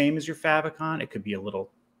be the same as your favicon. It could be a little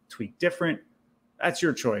tweak different. That's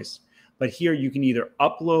your choice. But here you can either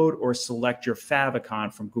upload or select your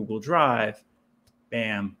favicon from Google Drive.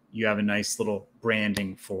 Bam, you have a nice little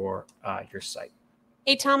branding for your site.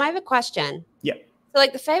 Hey, Tom, I have a question. Yeah. So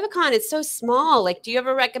like the favicon is so small. Like, do you have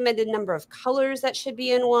a recommended number of colors that should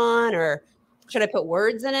be in one, or should I put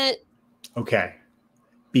words in it? Okay.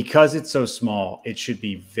 Because it's so small, it should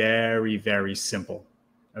be very, very simple.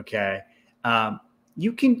 Okay.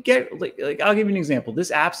 You can get, like I'll give you an example.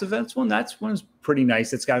 This apps events one, one's pretty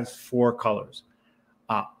nice. It's got 4 colors.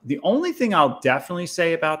 The only thing I'll definitely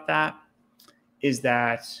say about that is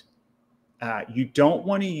that you don't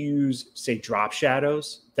want to use, say, drop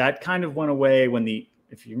shadows. That kind of went away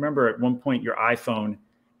if you remember, at one point your iPhone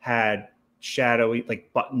had shadowy, like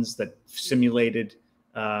buttons that simulated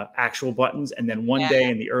actual buttons. And then one day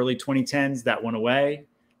in the early 2010s, that went away.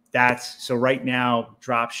 So right now,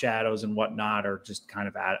 drop shadows and whatnot are just kind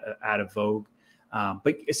of out of vogue.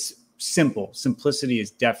 But it's simple. Simplicity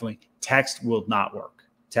is definitely, text will not work.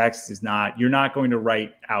 Text is not, you're not going to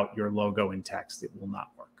write out your logo in text. It will not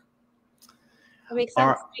work. That makes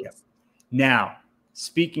sense. Now,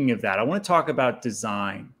 speaking of that, I want to talk about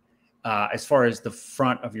design as far as the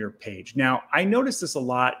front of your page. Now, I notice this a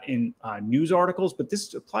lot in news articles, but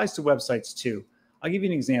this applies to websites too. I'll give you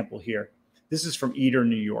an example here. This is from Eater,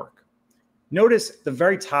 New York. Notice the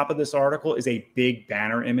very top of this article is a big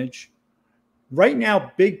banner image. Right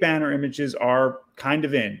now, big banner images are kind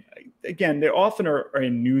of in. Again, they often are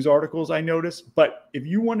in news articles, I notice, but if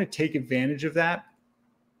you want to take advantage of that,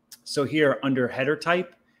 so here under header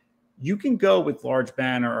type, you can go with large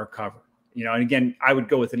banner or cover. And again, I would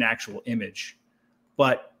go with an actual image,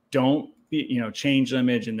 but don't change the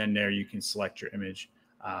image, and then there you can select your image,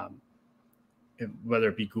 whether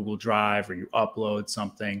it be Google Drive or you upload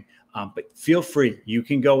something. But feel free, you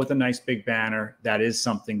can go with a nice big banner. That is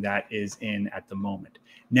something that is in at the moment.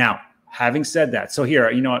 Now, having said that, so here,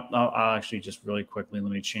 I'll actually just really quickly,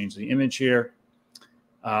 let me change the image here.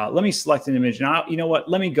 Let me select an image. Now, you know what?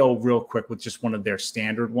 Let me go real quick with just one of their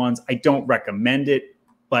standard ones. I don't recommend it,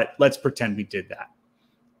 but let's pretend we did that.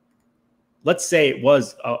 Let's say it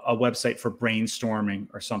was a website for brainstorming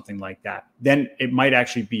or something like that. Then it might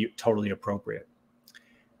actually be totally appropriate.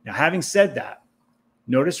 Now, having said that,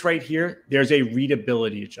 notice right here, there's a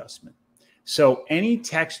readability adjustment. So any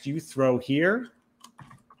text you throw here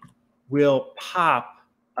will pop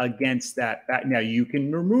against that. Now, you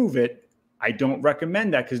can remove it. I don't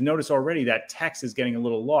recommend that because notice already that text is getting a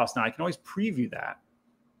little lost. Now, I can always preview that.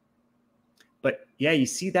 But yeah, you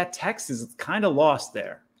see that text is kind of lost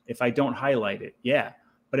there if I don't highlight it. Yeah.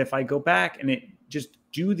 But if I go back and just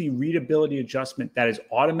do the readability adjustment that is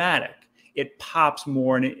automatic, it pops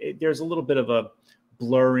more, and there's a little bit of a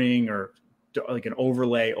blurring or like an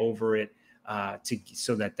overlay over it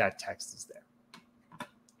so that text is there.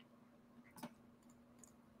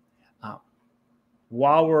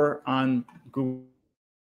 While we're on Google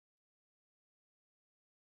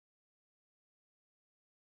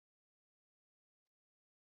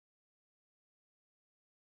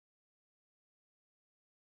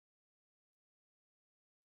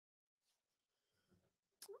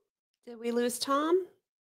Did we lose Tom?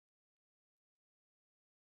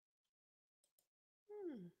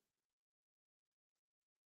 Hmm.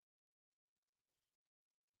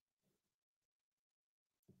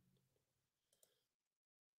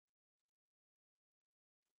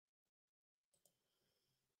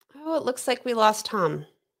 Oh, it looks like we lost Tom.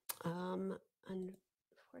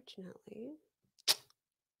 Unfortunately,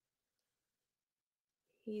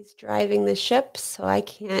 he's driving the ship, so I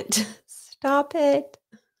can't stop it.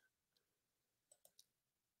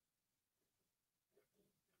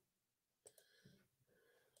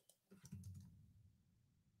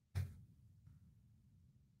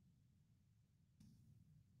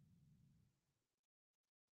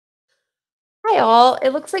 Hi all. It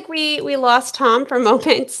looks like we lost Tom for a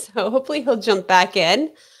moment, so hopefully he'll jump back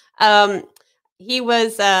in. Um, he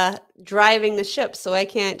was driving the ship, so I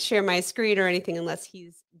can't share my screen or anything unless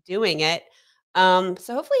he's doing it. So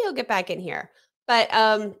hopefully he'll get back in here. But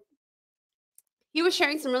he was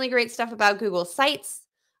sharing some really great stuff about Google Sites.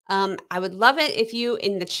 I would love it if you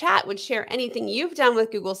in the chat would share anything you've done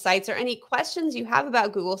with Google Sites or any questions you have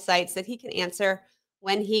about Google Sites that he can answer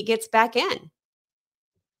when he gets back in.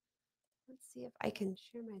 Let's see if I can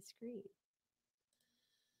share my screen.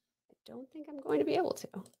 I don't think I'm going to be able to.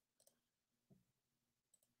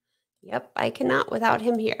 Yep, I cannot without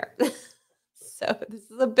him here. So this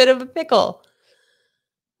is a bit of a pickle.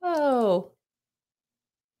 Oh,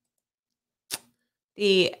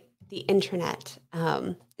 the the internet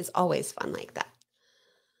is always fun like that.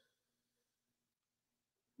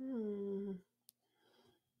 Hmm.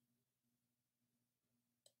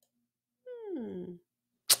 Hmm.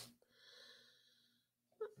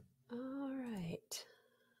 All right.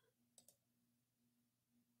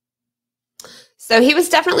 So he was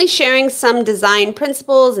definitely sharing some design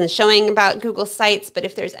principles and showing about Google Sites, but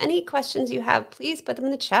if there's any questions you have, please put them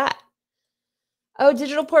in the chat. Oh,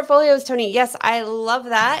 digital portfolios, Tony. Yes, I love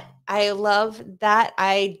that. I love that.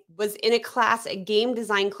 I was in a class, a game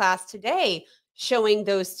design class today, showing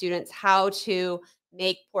those students how to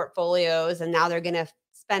make portfolios. And now they're going to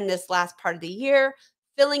spend this last part of the year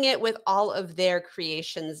filling it with all of their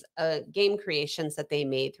creations, game creations that they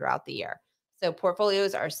made throughout the year. So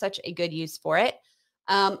portfolios are such a good use for it.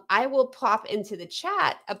 I will pop into the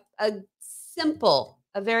chat a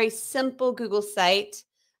very simple Google site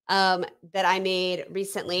that I made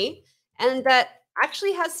recently, and that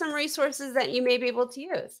actually has some resources that you may be able to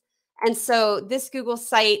use. And so this Google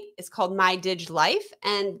site is called My Dig Life,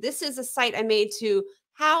 and this is a site I made to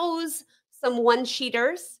house some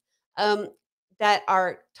one-sheeters that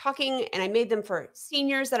are talking, and I made them for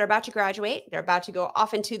seniors that are about to graduate. They're about to go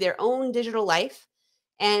off into their own digital life.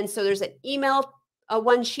 And so there's an email, a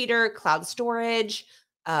one-sheeter, cloud storage,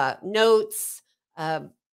 notes, uh,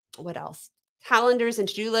 what else? Calendars and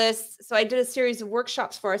to-do lists. So I did a series of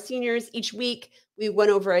workshops for our seniors. Each week, we went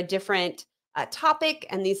over a different topic,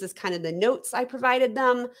 and these is kind of the notes I provided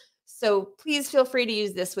them. So please feel free to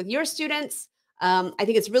use this with your students. I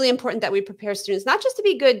think it's really important that we prepare students not just to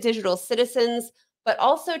be good digital citizens, but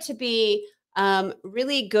also to be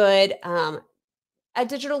really good at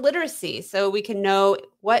digital literacy, so we can know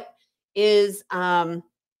what is going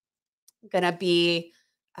to be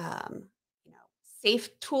um, you know, safe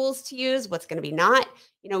tools to use, what's going to be not.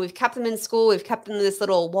 We've kept them in school, we've kept them in this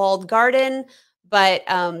little walled garden, but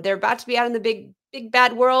they're about to be out in the big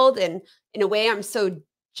bad world. And in a way, I'm so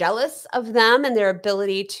jealous of them and their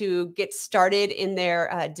ability to get started in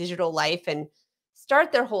their digital life and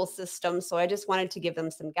start their whole system. So I just wanted to give them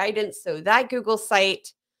some guidance. So that Google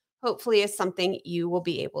site hopefully is something you will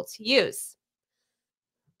be able to use.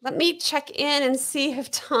 Let me check in and see if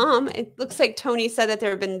it looks like Tony said that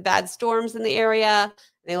there have been bad storms in the area.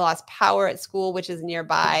 They lost power at school, which is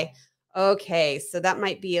nearby. Okay, so that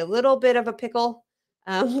might be a little bit of a pickle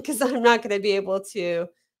because I'm not going to be able to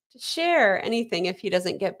share anything if he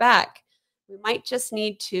doesn't get back. We might just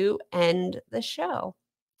need to end the show,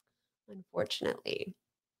 unfortunately.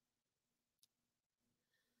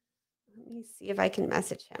 Let me see if I can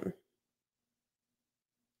message him.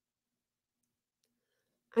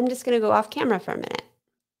 I'm just going to go off camera for a minute.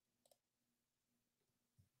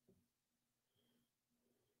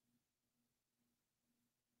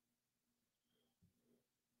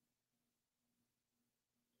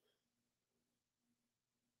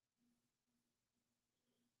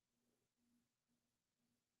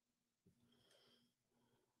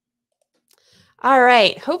 All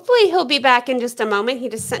right. Hopefully he'll be back in just a moment. He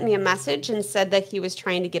just sent me a message and said that he was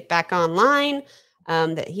trying to get back online,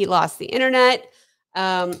 that he lost the internet.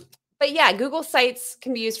 But yeah, Google Sites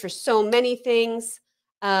can be used for so many things.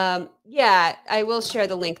 Yeah, I will share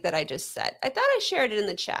the link that I just said. I thought I shared it in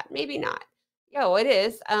the chat. Maybe not. Yo, it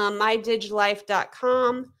is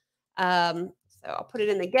mydigilife.com. So I'll put it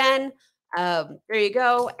in again. There you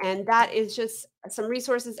go. And that is just some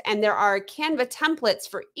resources. And there are Canva templates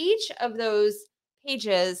for each of those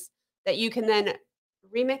pages that you can then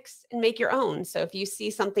remix and make your own. So if you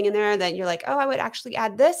see something in there that you're like, oh, I would actually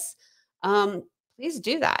add this, please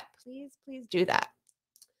do that. Please do that.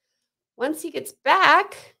 Once he gets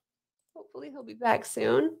back, hopefully he'll be back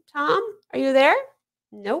soon. Tom, are you there?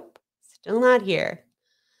 Nope, still not here.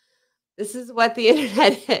 This is what the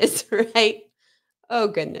internet is, right? Oh,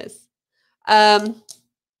 goodness.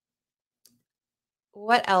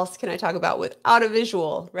 What else can I talk about without a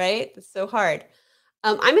visual, right? It's so hard.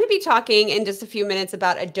 I'm going to be talking in just a few minutes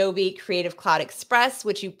about Adobe Creative Cloud Express,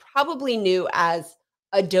 which you probably knew as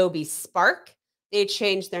Adobe Spark. They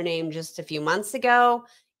changed their name just a few months ago.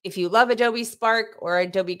 If you love Adobe Spark or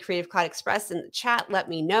Adobe Creative Cloud Express in the chat, let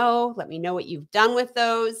me know. Let me know what you've done with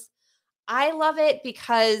those. I love it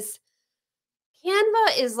because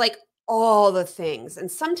Canva is like all the things. And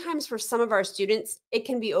sometimes for some of our students, it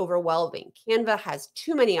can be overwhelming. Canva has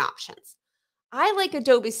too many options. I like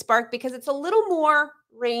Adobe Spark because it's a little more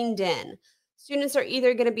reined in. Students are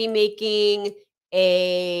either going to be making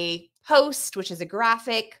a post, which is a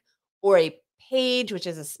graphic, or a page, which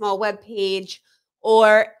is a small web page,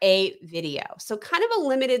 or a video. So kind of a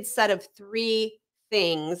limited set of 3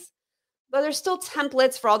 things, but there's still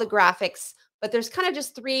templates for all the graphics, but there's kind of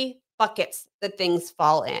just 3 buckets that things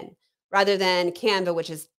fall in rather than Canva, which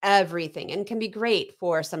is everything and can be great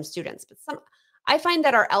for some students. But I find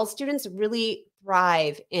that our L students really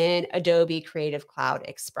thrive in Adobe Creative Cloud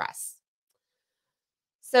Express.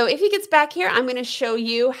 So if he gets back here, I'm going to show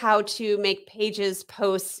you how to make pages,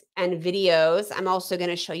 posts, and videos. I'm also going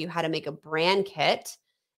to show you how to make a brand kit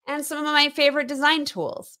and some of my favorite design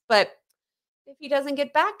tools. But if he doesn't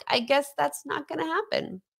get back, I guess that's not going to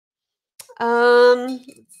happen. Let's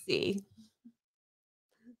see.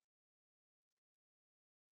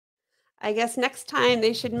 I guess next time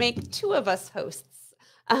they should make 2 of us hosts,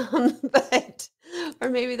 or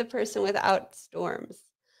maybe the person without storms.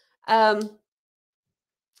 Let's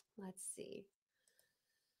see.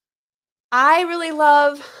 I really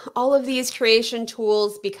love all of these creation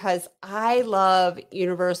tools because I love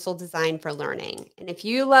universal design for learning. And if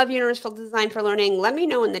you love universal design for learning, let me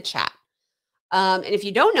know in the chat. And if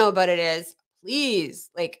you don't know about it,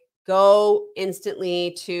 please go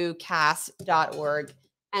instantly to cas.org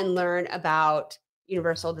and learn about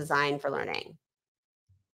universal design for learning.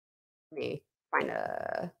 Let me find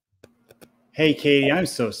a... Hey, Katie, I'm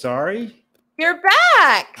so sorry. You're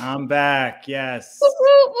back. I'm back. Yes. Whoop,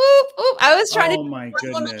 whoop, whoop, whoop. I was trying Oh to my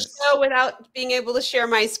goodness. show without being able to share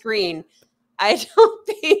my screen. I don't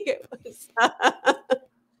think it was.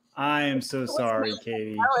 I am so sorry,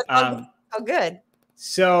 Katie. Oh, good.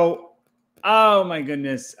 So, oh my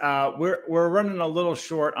goodness, we're running a little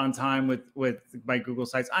short on time with my Google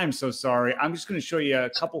Sites. I'm so sorry. I'm just going to show you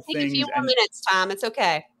a couple things. Take a few more minutes, Tom. It's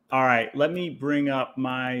okay. All right, let me bring up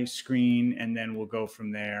my screen and then we'll go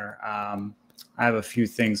from there. I have a few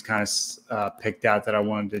things kind of picked out that I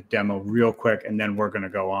wanted to demo real quick, and then we're going to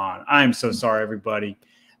go on. I'm so sorry, everybody.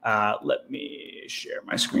 Let me share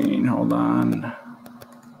my screen. Hold on.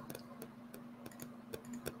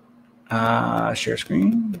 Share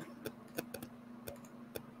screen.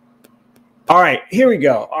 All right, here we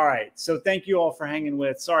go. All right, so thank you all for hanging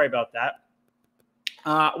with. Sorry about that.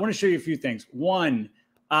 I want to show you a few things. One,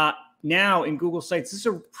 now in Google Sites, this is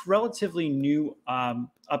a relatively new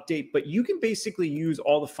update, but you can basically use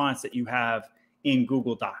all the fonts that you have in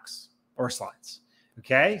Google Docs or Slides.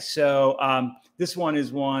 Okay, so this one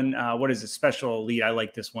is one, what is it, Special Elite. I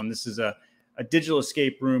like this one. This is a digital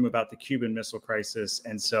escape room about the Cuban Missile Crisis.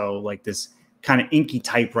 And so like this kind of inky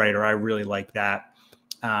typewriter, I really like that.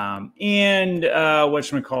 And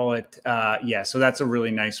whatchamacallit, yeah, so that's a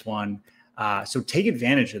really nice one. So take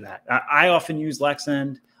advantage of that. I often use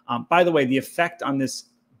Lexend. By the way, the effect on this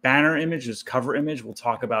banner image, this cover image, we'll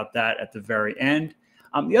talk about that at the very end.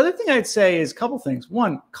 The other thing I'd say is a couple things.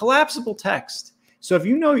 One, collapsible text. So if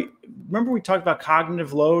you know, remember we talked about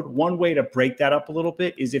cognitive load? One way to break that up a little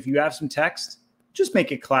bit is if you have some text, just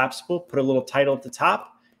make it collapsible, put a little title at the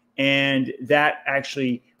top. And that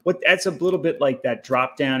actually, that's a little bit like that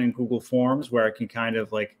drop down in Google Forms where it can kind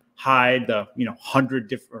of like hide the 100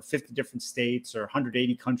 different or 50 different states or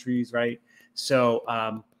 180 countries, right?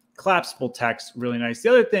 So collapsible text, really nice. The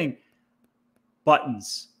other thing,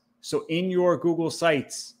 buttons. So in your Google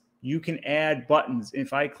Sites, you can add buttons.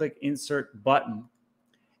 If I click insert button,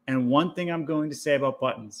 and one thing I'm going to say about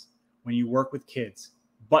buttons, when you work with kids,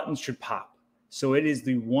 buttons should pop. So it is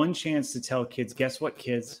the one chance to tell kids, guess what,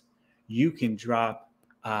 kids? You can drop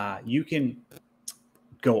You can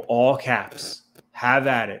go all caps, have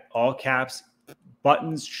at it, all caps.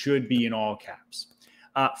 Buttons should be in all caps.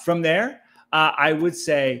 From there, I would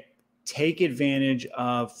say take advantage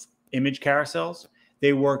of image carousels.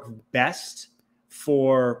 They work best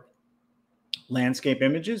for landscape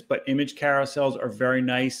images, but image carousels are very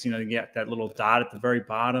nice. You get that little dot at the very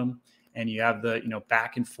bottom, and you have the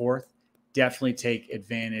back and forth. Definitely take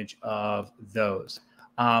advantage of those.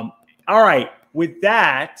 All right, with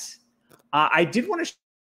that, I did want to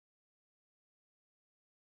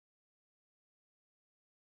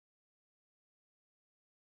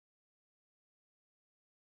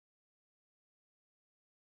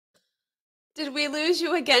Did we lose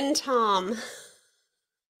you again, Tom?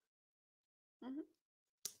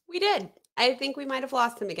 We did. I think we might have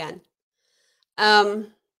lost him again.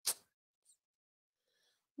 Not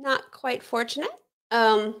quite fortunate.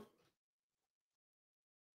 Okay.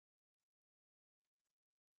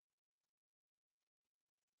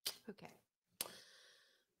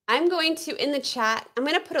 I'm going to, in the chat, I'm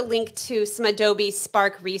going to put a link to some Adobe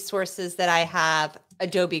Spark resources that I have,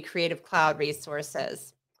 Adobe Creative Cloud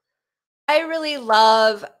resources. I really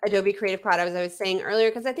love Adobe Creative Cloud, as I was saying earlier,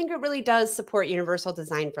 because I think it really does support universal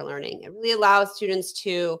design for learning. It really allows students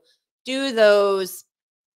to do those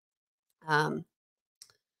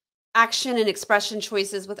action and expression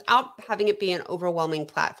choices without having it be an overwhelming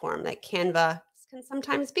platform that Canva can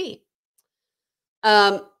sometimes be.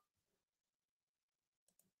 If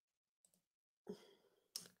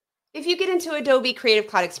you get into Adobe Creative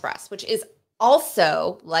Cloud Express, which is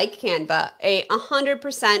also, like Canva, a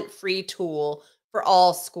 100% free tool for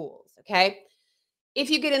all schools, okay?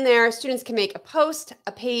 If you get in there, students can make a post,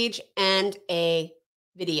 a page, and a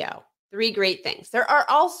video. 3 great things. There are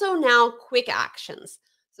also now quick actions.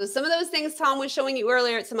 So some of those things Tom was showing you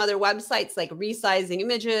earlier at some other websites, like resizing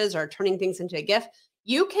images or turning things into a GIF,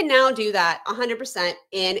 you can now do that 100%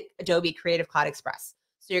 in Adobe Creative Cloud Express.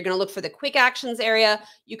 So you're going to look for the quick actions area.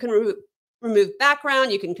 You can remove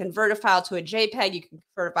background. You can convert a file to a JPEG. You can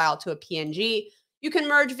convert a file to a PNG. You can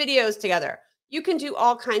merge videos together. You can do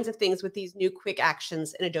all kinds of things with these new quick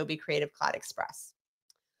actions in Adobe Creative Cloud Express.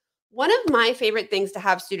 One of my favorite things to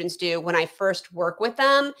have students do when I first work with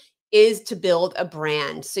them is to build a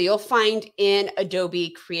brand. So you'll find in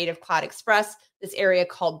Adobe Creative Cloud Express this area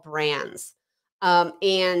called brands.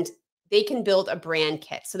 And they can build a brand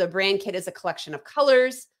kit. So the brand kit is a collection of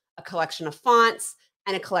colors, a collection of fonts,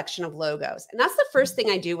 and a collection of logos. And that's the first thing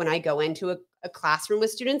I do when I go into a classroom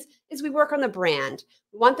with students is we work on the brand.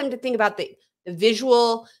 We want them to think about the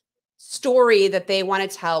visual story that they want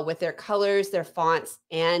to tell with their colors, their fonts,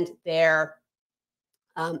 and their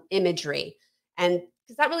imagery. And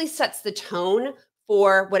because that really sets the tone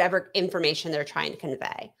for whatever information they're trying to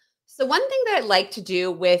convey. So one thing that I like to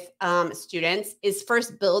do with students is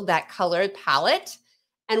first build that color palette.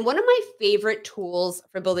 And one of my favorite tools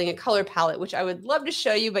for building a color palette, which I would love to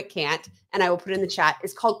show you but can't, and I will put in the chat,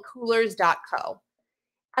 is called coolers.co.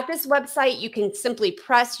 At this website, you can simply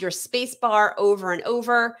press your space bar over and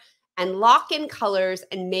over and lock in colors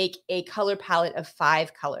and make a color palette of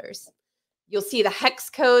 5 colors. You'll see the hex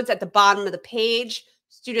codes at the bottom of the page.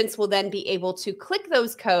 Students will then be able to click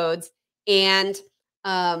those codes and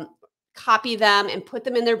copy them and put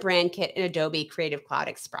them in their brand kit in Adobe Creative Cloud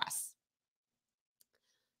Express.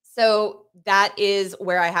 So that is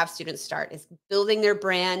where I have students start, is building their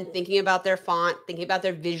brand, thinking about their font, thinking about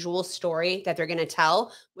their visual story that they're going to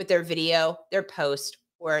tell with their video, their post,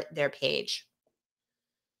 or their page.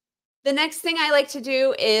 The next thing I like to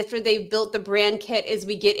do is, after they've built the brand kit, is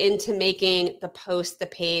we get into making the post, the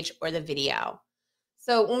page, or the video.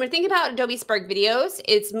 So when we're thinking about Adobe Spark videos,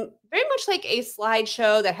 it's very much like a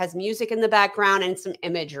slideshow that has music in the background and some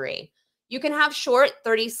imagery. You can have short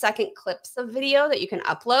 30-second clips of video that you can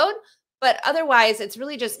upload, but otherwise it's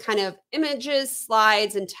really just kind of images,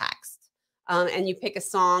 slides, and text. And you pick a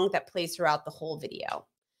song that plays throughout the whole video.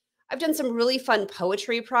 I've done some really fun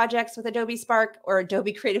poetry projects with Adobe Spark or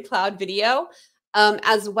Adobe Creative Cloud Video,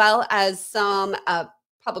 as well as some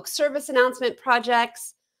public service announcement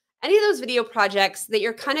projects. Any of those video projects that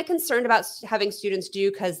you're kind of concerned about having students do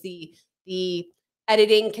because the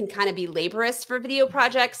editing can kind of be laborious for video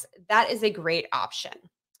projects, that is a great option.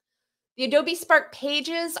 The Adobe Spark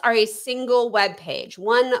pages are a single web page,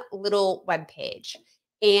 one little web page,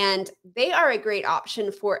 and they are a great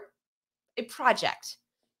option for a project.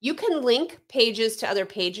 You can link pages to other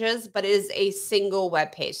pages, but it is a single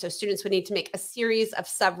web page. So students would need to make a series of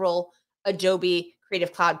several Adobe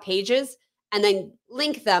Creative Cloud pages and then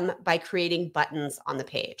link them by creating buttons on the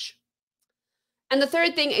page. And the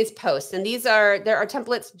third thing is posts. And there are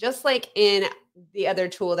templates just like in the other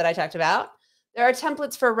tool that I talked about. There are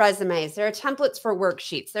templates for resumes. There are templates for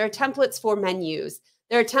worksheets. There are templates for menus.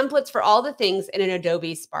 There are templates for all the things in an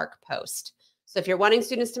Adobe Spark post. So if you're wanting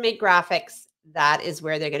students to make graphics, that is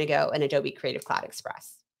where they're going to go in Adobe Creative Cloud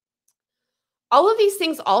Express. All of these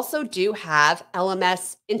things also do have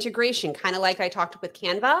LMS integration, kind of like I talked with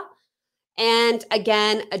Canva. And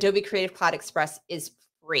again, Adobe Creative Cloud Express is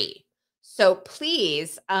free. So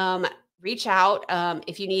please reach out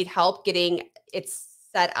if you need help getting it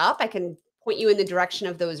set up. I can point you in the direction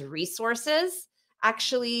of those resources.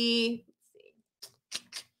 Actually,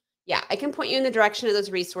 yeah, I can point you in the direction of those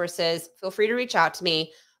resources. Feel free to reach out to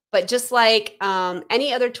me. But just like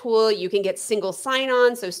any other tool, you can get single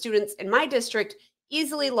sign-on. So students in my district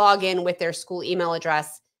easily log in with their school email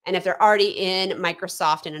address. And if they're already in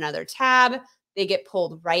Microsoft in another tab, they get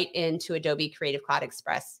pulled right into Adobe Creative Cloud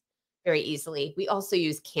Express very easily. We also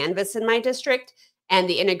use Canvas in my district, and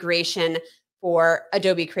the integration for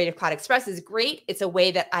Adobe Creative Cloud Express is great. It's a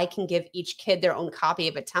way that I can give each kid their own copy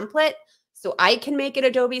of a template. So I can make an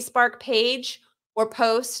Adobe Spark page or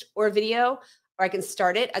post or video, or I can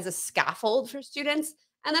start it as a scaffold for students.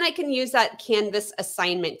 And then I can use that Canvas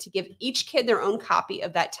assignment to give each kid their own copy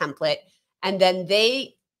of that template. And then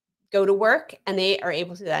they go to work and they are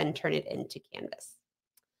able to then turn it into Canvas.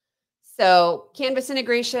 So Canvas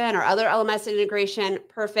integration or other LMS integration,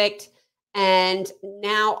 perfect. And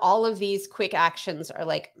now all of these quick actions are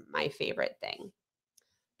like my favorite thing.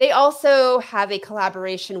 They also have a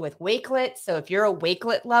collaboration with Wakelet. So if you're a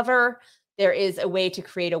Wakelet lover, there is a way to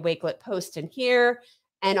create a Wakelet post in here.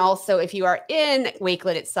 And also if you are in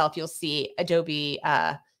Wakelet itself, you'll see Adobe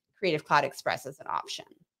Creative Cloud Express as an option.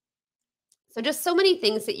 So just so many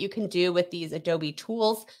things that you can do with these Adobe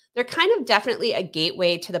tools. They're kind of definitely a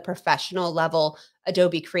gateway to the professional level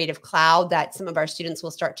Adobe Creative Cloud that some of our students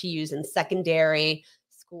will start to use in secondary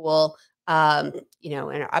school, in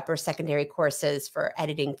our upper secondary courses for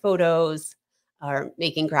editing photos or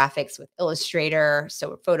making graphics with Illustrator.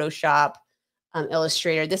 So Photoshop,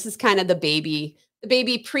 Illustrator. This is kind of the baby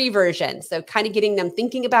pre-version. So kind of getting them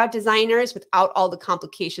thinking about designers without all the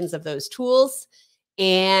complications of those tools.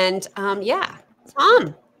 And yeah,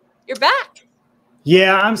 Tom, you're back.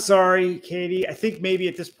 Yeah, I'm sorry, Katie. I think maybe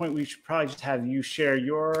at this point we should probably just have you share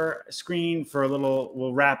your screen for a little.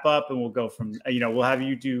 We'll wrap up and we'll go from, we'll have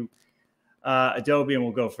you do Adobe and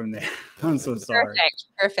we'll go from there. I'm so sorry.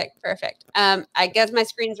 Perfect. I guess my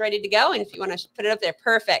screen's ready to go. And if you want to put it up there,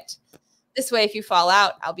 perfect. This way, if you fall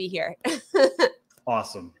out, I'll be here.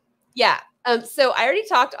 Awesome. Yeah. So I already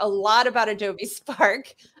talked a lot about Adobe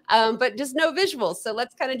Spark, but just no visuals. So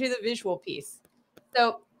let's kind of do the visual piece.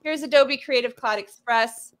 So here's Adobe Creative Cloud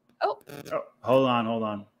Express. Oh, hold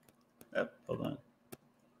on. Yep, hold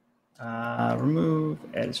on. Remove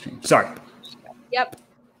edit stream. Sorry. Yep.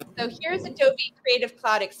 So here's Adobe Creative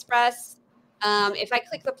Cloud Express. If I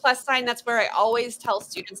click the plus sign, that's where I always tell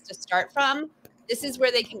students to start from. This is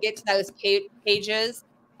where they can get to those pages,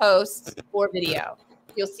 posts, or video.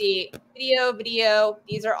 You'll see video.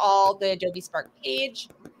 These are all the Adobe Spark page.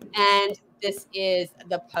 And this is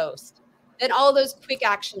the post. Then all those quick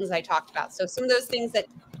actions I talked about. So some of those things that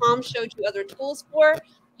Tom showed you other tools for,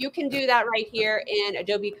 you can do that right here in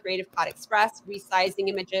Adobe Creative Cloud Express, resizing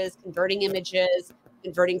images, converting PDFs,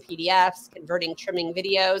 converting, trimming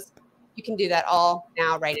videos. You can do that all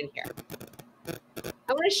now right in here.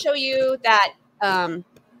 I want to show you that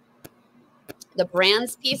the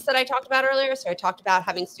brands piece that I talked about earlier. So I talked about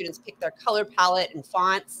having students pick their color palette and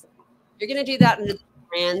fonts. You're going to do that in the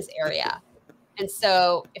brands area. And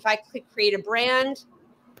so if I click create a brand,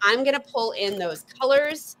 I'm going to pull in those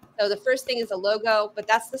colors. So the first thing is a logo, but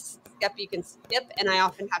that's the step you can skip. And I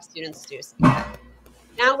often have students do skip that.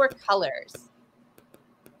 Now we're colors.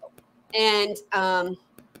 And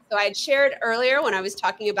so I had shared earlier when I was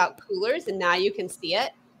talking about coolers, and now you can see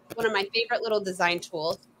it. One of my favorite little design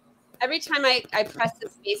tools. Every time I press the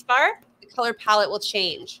space bar, the color palette will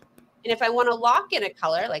change. And if I want to lock in a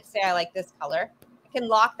color, like say I like this color, I can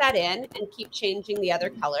lock that in and keep changing the other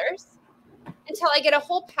colors until I get a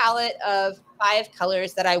whole palette of 5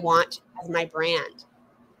 colors that I want as my brand.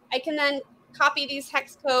 I can then copy these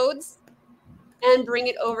hex codes and bring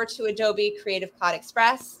it over to Adobe Creative Cloud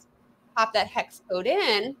Express, pop that hex code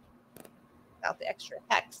in without the extra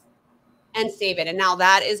hex, and save it. And now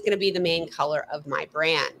that is going to be the main color of my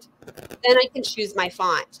brand. Then I can choose my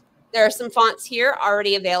font. There are some fonts here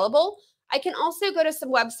already available. I can also go to some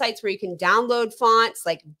websites where you can download fonts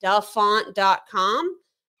like dafont.com,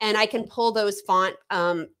 and I can pull those font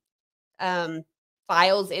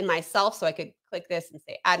files in myself. So I could click this and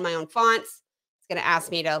say add my own fonts. It's going to ask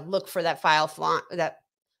me to look for that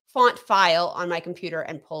font file on my computer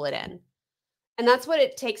and pull it in. And that's what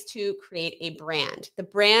it takes to create a brand. The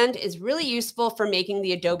brand is really useful for making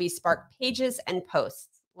the Adobe Spark pages and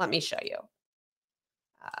posts. Let me show you.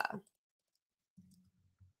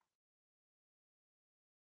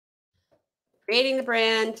 Creating the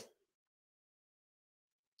brand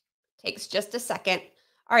takes just a second.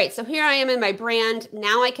 All right, so here I am in my brand.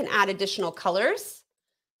 Now I can add additional colors.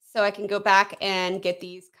 So I can go back and get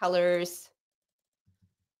these colors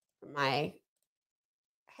from my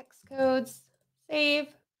hex codes, save.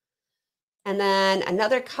 And then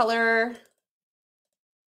another color.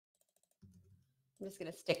 I'm just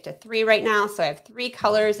going to stick to 3 right now. So I have 3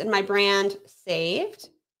 colors in my brand saved.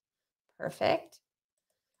 Perfect.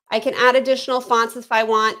 I can add additional fonts if I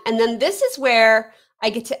want. And then this is where I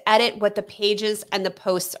get to edit what the pages and the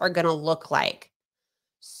posts are going to look like.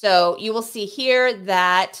 So you will see here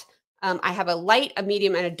that I have a light, a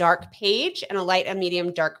medium, and a dark page, and a light, a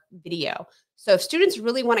medium, dark video. So if students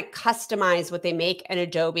really want to customize what they make in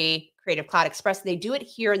Adobe Creative Cloud Express, they do it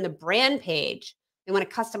here in the brand page. They want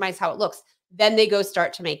to customize how it looks. Then they go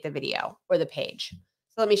start to make the video or the page.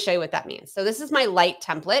 So let me show you what that means. So this is my light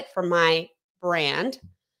template for my brand.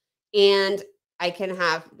 And I can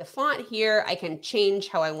have the font here. I can change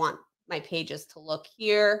how I want my pages to look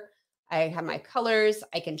here. I have my colors.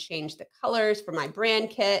 I can change the colors for my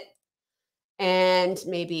brand kit. And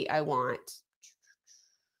maybe I want,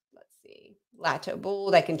 let's see, Lato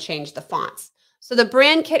Bold. I can change the fonts. So the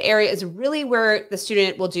brand kit area is really where the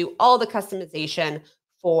student will do all the customization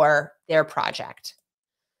for their project.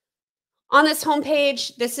 On this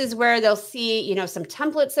homepage, this is where they'll see, some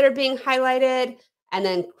templates that are being highlighted, and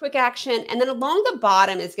then quick action. And then along the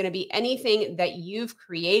bottom is going to be anything that you've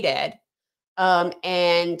created that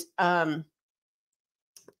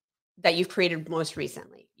you've created most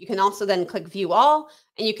recently. You can also then click view all,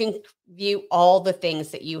 and you can view all the things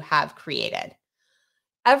that you have created.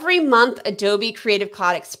 Every month, Adobe Creative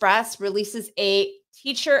Cloud Express releases a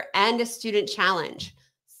teacher and a student challenge.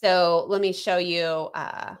 So let me show you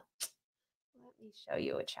a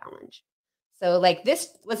challenge. So like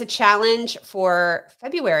this was a challenge for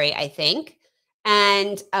February, I think.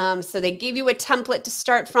 And so they gave you a template to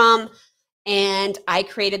start from. And I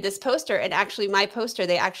created this poster. And actually my poster,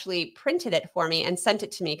 they actually printed it for me and sent it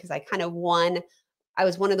to me because I kind of won. I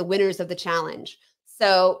was one of the winners of the challenge.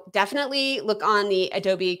 So definitely look on the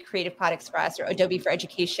Adobe Creative Cloud Express or Adobe for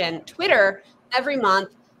Education Twitter every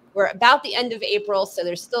month. We're about the end of April, so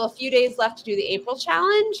there's still a few days left to do the April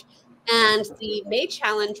challenge. And the May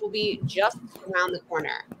challenge will be just around the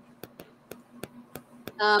corner.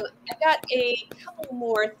 I've got a couple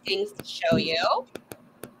more things to show you.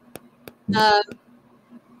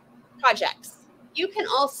 Projects. You can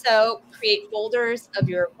also create folders of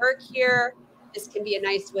your work here. This can be a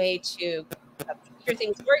nice way to keep your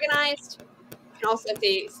things organized. You can also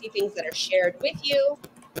see things that are shared with you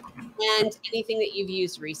and anything that you've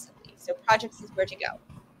used recently. So projects is where to go.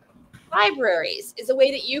 Libraries is a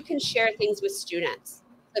way that you can share things with students.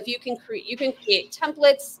 So if you can create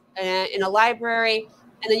templates in a library,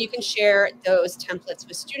 and then you can share those templates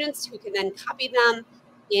with students who can then copy them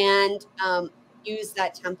and use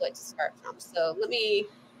that template to start from. So let me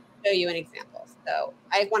show you an example. So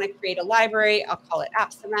I want to create a library. I'll call it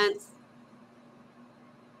Apps Events.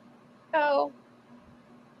 So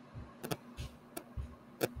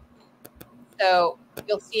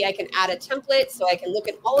you'll see I can add a template, so I can look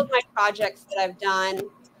at all of my projects that I've done.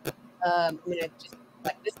 I'm going to just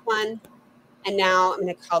select this one. And now I'm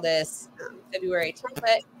going to call this February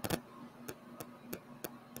template.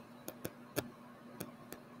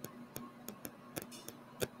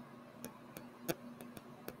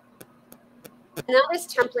 And now this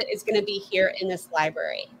template is going to be here in this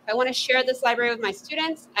library. If I want to share this library with my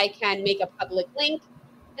students, I can make a public link,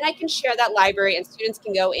 and I can share that library, and students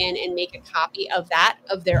can go in and make a copy of that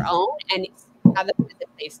of their own and have it as a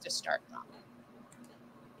place to start from.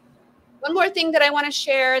 One more thing that I want to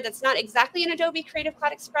share that's not exactly in Adobe Creative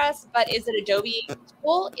Cloud Express, but is an Adobe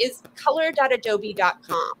tool is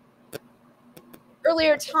color.adobe.com.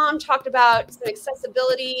 Earlier, Tom talked about some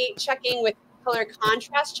accessibility checking with color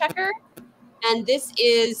contrast checker. And this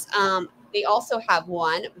is, they also have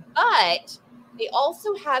one, but they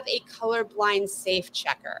also have a colorblind safe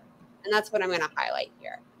checker. And that's what I'm going to highlight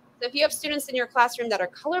here. So if you have students in your classroom that are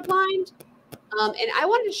colorblind, and I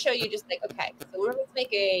wanted to show you just like, okay, so let's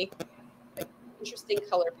make an interesting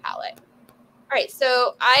color palette. All right,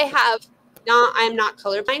 so I'm not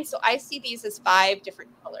colorblind, so I see these as 5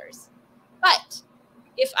 different colors. But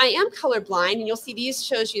if I am colorblind, and you'll see these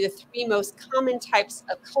shows you the 3 most common types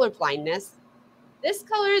of colorblindness. This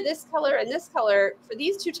color, and this color, for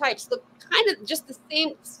these 2 types look kind of just the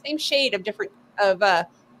same shade of different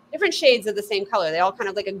different shades of the same color. They all kind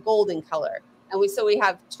of like a golden color. And so we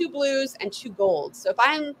have 2 blues and 2 golds. So if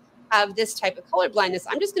I have this type of color blindness,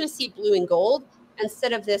 I'm just going to see blue and gold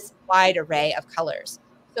instead of this wide array of colors.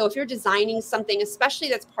 So if you're designing something, especially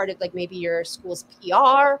that's part of like maybe your school's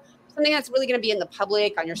PR, something that's really going to be in the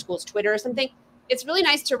public on your school's Twitter or something, it's really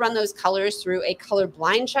nice to run those colors through a color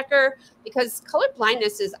blind checker, because color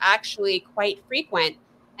blindness is actually quite frequent.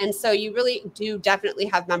 And so you really do definitely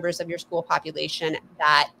have members of your school population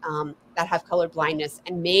that that have color blindness,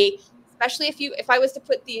 and may, especially if I was to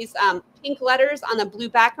put these pink letters on a blue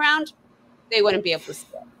background, they wouldn't be able to see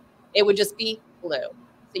it. It would just be blue.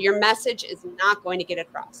 So your message is not going to get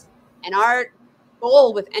across. And our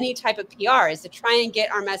goal with any type of PR is to try and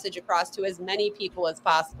get our message across to as many people as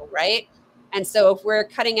possible, right? And so if we're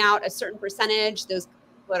cutting out a certain percentage, those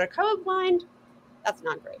that are colorblind, that's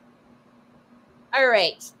not great. All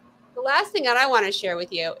right. The last thing that I want to share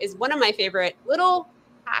with you is one of my favorite little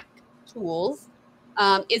hack tools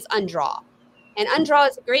is Undraw. And Undraw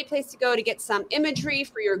is a great place to go to get some imagery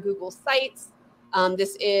for your Google sites.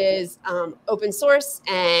 This is open source,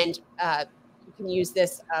 and you can use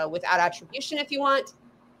this without attribution if you want.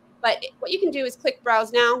 But what you can do is click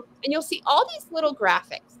Browse Now, and you'll see all these little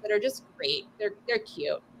graphics that are just great. They're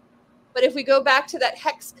cute. But if we go back to that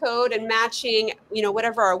hex code and matching,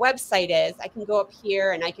 whatever our website is, I can go up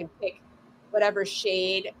here and I can pick whatever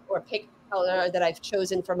shade or pick color that I've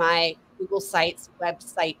chosen for my Google Sites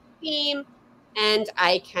website theme, and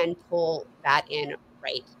I can pull that in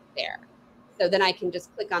right there. So then I can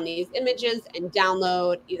just click on these images and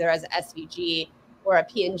download either as a SVG or a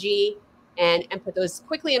PNG and put those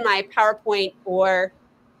quickly in my PowerPoint or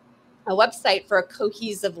a website for a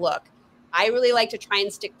cohesive look. I really like to try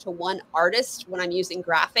and stick to one artist when I'm using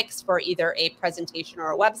graphics for either a presentation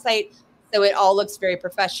or a website. So it all looks very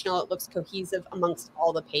professional. It looks cohesive amongst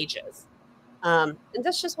all the pages. And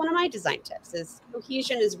that's just one of my design tips, is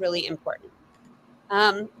cohesion is really important.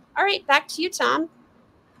 All right, back to you, Tom.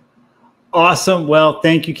 Awesome. Well,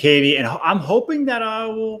 thank you, Katie. And I'm hoping that I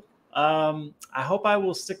hope I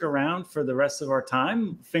will stick around for the rest of our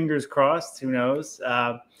time. Fingers crossed, who knows?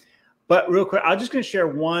 But real quick, I'm just going to share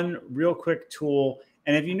one real quick tool.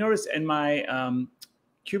 And if you notice in my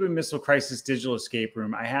Cuban Missile Crisis Digital Escape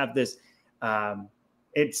Room, I have this,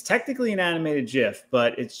 it's technically an animated GIF,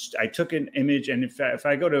 but I took an image, and if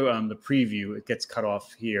I go to the preview, it gets cut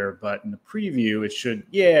off here, but in the preview, it should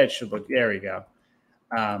look, there we go.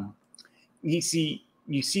 You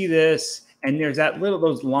see this, and there's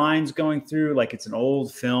those lines going through like it's an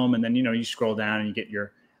old film, and then, you scroll down and you get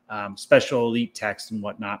your special elite text and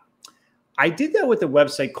whatnot. I did that with a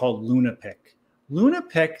website called Lunapic.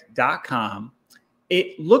 Lunapic.com.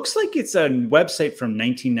 It looks like it's a website from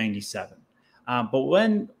 1997. But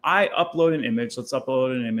when I upload an image, let's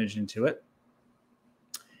upload an image into it.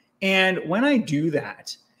 And when I do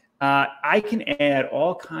that, I can add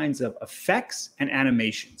all kinds of effects and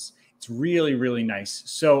animations. It's really, really nice.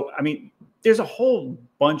 So, I mean, there's a whole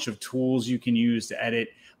bunch of tools you can use to edit,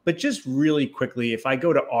 but just really quickly, if I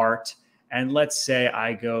go to art, and let's say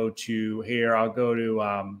I go to here, I'll go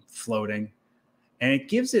to floating, and it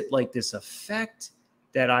gives it like this effect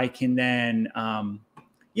that I can then,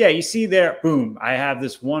 you see there, boom, I have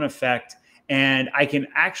this one effect, and I can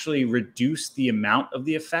actually reduce the amount of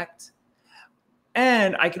the effect.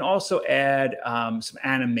 And I can also add some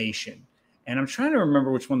animation. And I'm trying to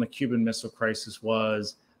remember which one the Cuban Missile Crisis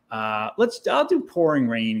was. I'll do pouring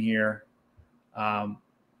rain here.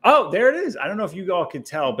 Oh, there it is. I don't know if you all could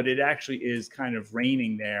tell, but it actually is kind of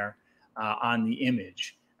raining there on the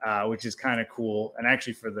image, which is kind of cool. And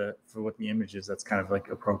actually for what the image is, that's kind of like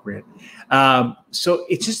appropriate. So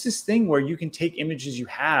it's just this thing where you can take images you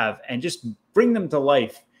have and just bring them to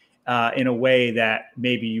life in a way that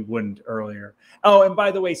maybe you wouldn't earlier. Oh, and by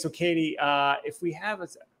the way, so Katie, if we have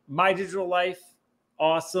My Digital Life,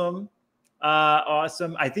 awesome.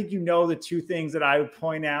 Awesome. I think the two things that I would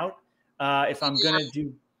point out if I'm going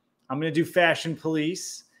to do Fashion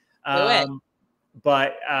Police.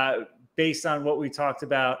 But based on what we talked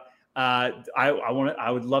about,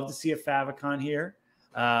 I would love to see a favicon here.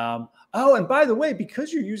 Oh, and by the way,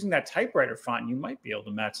 because you're using that typewriter font, you might be able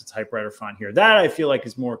to match the typewriter font here. That I feel like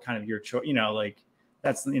is more kind of your choice, like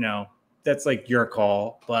that's like your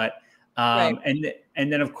call. But right.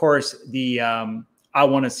 And then of course I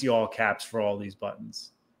want to see all caps for all these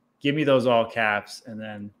buttons. Give me those all caps, and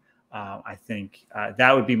then I think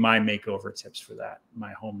that would be my makeover tips for that,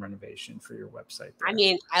 my home renovation for your website there. I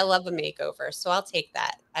mean, I love a makeover, so I'll take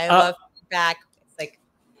that. I love feedback. It's like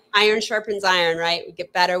iron sharpens iron, right? We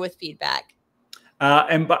get better with feedback.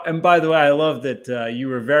 And by the way, I love that you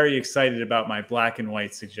were very excited about my black and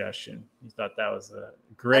white suggestion. You thought that was a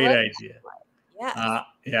great idea. Yes.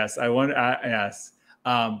 Yes, I want. Yes,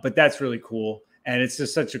 but that's really cool, and it's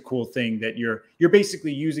just such a cool thing that you're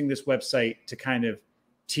basically using this website to kind of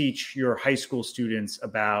teach your high school students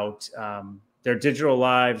about their digital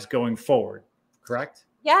lives going forward. Correct?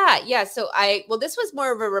 Yeah. So this was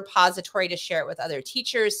more of a repository to share it with other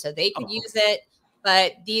teachers so they could use it.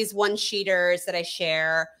 But these one-sheeters that I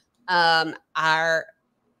share are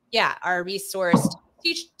a resource to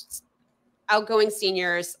teach outgoing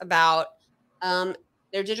seniors about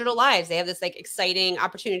their digital lives. They have this like exciting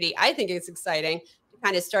opportunity. I think it's exciting to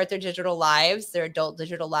kind of start their digital lives, their adult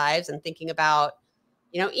digital lives, and thinking about,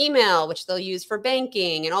 email, which they'll use for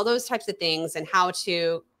banking and all those types of things, and how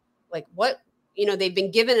to they've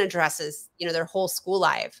been given addresses, their whole school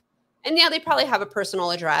life. And they probably have a personal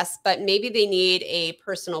address, but maybe they need a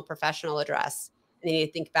personal professional address. And they need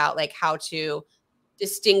to think about like how to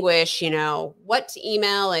distinguish, what to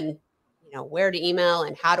email and, where to email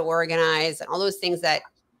and how to organize and all those things that,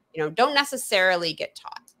 don't necessarily get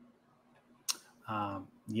taught.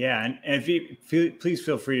 Yeah. And if you please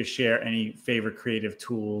feel free to share any favorite creative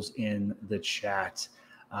tools in the chat.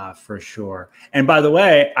 For sure. And by the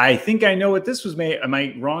way, I think I know what this was made. Am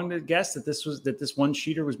I wrong to guess that this one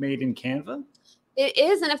sheeter was made in Canva? It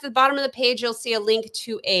is. And at the bottom of the page, you'll see a link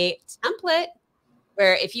to a template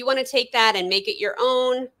where if you want to take that and make it your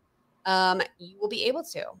own, you will be able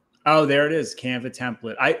to. Oh, there it is. Canva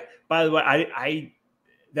template. By the way, I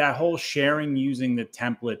that whole sharing using the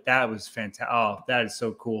template, that was fantastic. Oh, that is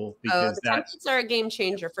so cool because the templates are a game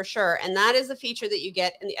changer for sure. And that is a feature that you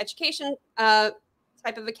get in the education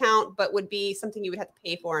type of account, but would be something you would have to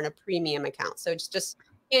pay for in a premium account. So it's just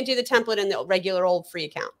can't do the template in the regular old free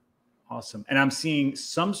account. Awesome. And I'm seeing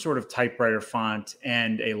some sort of typewriter font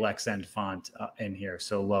and a Lexend font in here.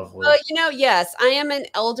 So lovely. Yes, I am an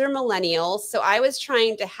elder millennial. So I was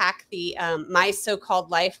trying to hack the My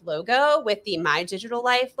So-Called Life logo with the My Digital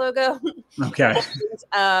Life logo. Okay.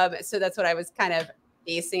 And, so that's what I was kind of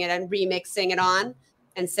basing it and remixing it on.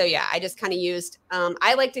 And so, I just kind of used,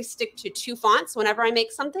 I like to stick to 2 fonts whenever I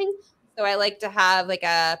make something. So I like to have like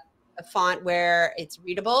a font where it's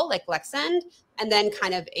readable, like Lexend, and then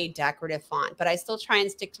kind of a decorative font. But I still try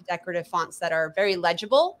and stick to decorative fonts that are very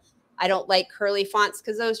legible. I don't like curly fonts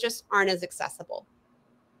because those just aren't as accessible.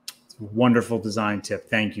 It's a wonderful design tip.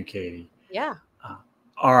 Thank you, Katie. Yeah.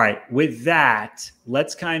 All right. With that,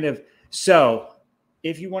 let's so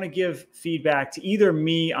if you want to give feedback to either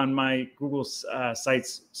me on my Google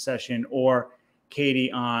Sites session or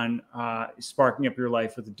Katie on Sparking Up Your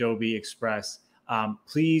Life with Adobe Express,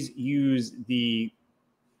 please use the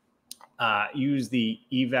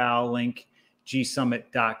eval link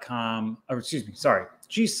gsummit.com, or excuse me, sorry,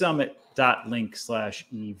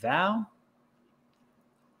 gsummit.link/eval.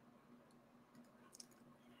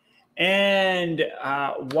 And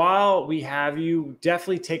while we have you,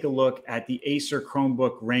 definitely take a look at the Acer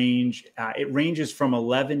Chromebook range. It ranges from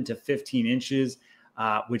 11 to 15 inches,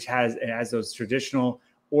 which has those traditional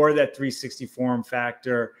or that 360 form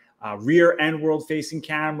factor, rear and world-facing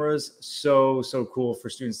cameras. So cool for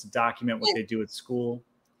students to document what they do at school.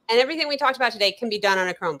 And everything we talked about today can be done on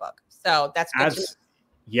a Chromebook. So that's good.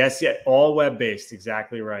 Yes, all web-based.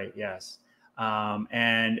 Exactly right. Yes.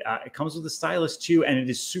 And it comes with a stylus too, and it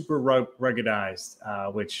is super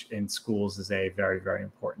ruggedized, which in schools is a very, very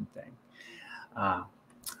important thing.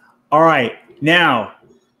 All right. Now,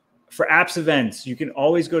 for apps events, you can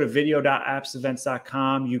always go to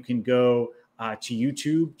video.appsevents.com. You can go to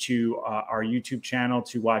YouTube, to our YouTube channel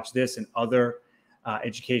to watch this and other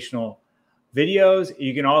educational videos.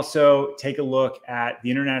 You can also take a look at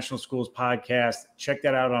the International Schools Podcast. Check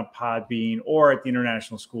that out on Podbean or at the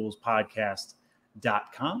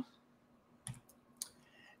internationalschoolspodcast.com.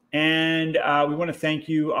 And we want to thank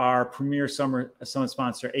you, our premier summit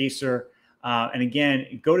sponsor, Acer. And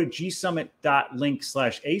again, go to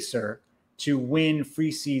gsummit.link/Acer to win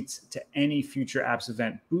free seats to any future apps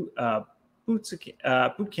event, boot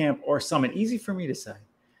camp, or summit. Easy for me to say.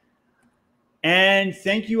 And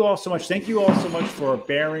thank you all so much. Thank you all so much for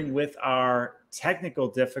bearing with our technical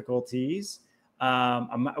difficulties.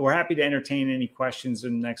 We're happy to entertain any questions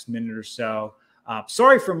in the next minute or so.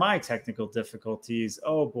 Sorry for my technical difficulties.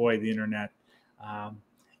 Oh boy, the internet.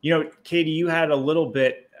 Katie, you had a little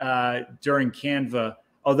bit during Canva,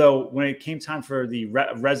 although when it came time for the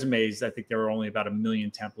resumes, I think there were only about 1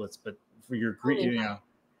 million templates, but for your,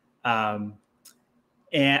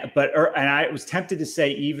 and I was tempted to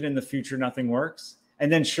say, even in the future, nothing works.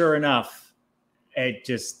 And then sure enough,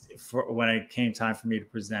 when it came time for me to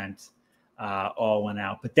present, all went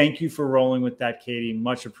out. But thank you for rolling with that, Katie.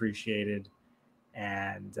 Much appreciated.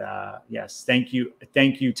 And yes, thank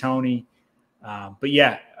you, Tony. But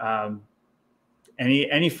yeah,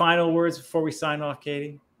 any final words before we sign off,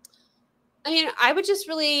 Katie? I mean, I would just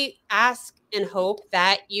really ask and hope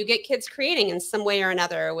that you get kids creating in some way or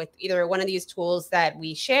another with either one of these tools that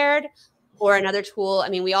we shared or another tool. I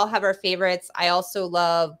mean, we all have our favorites. I also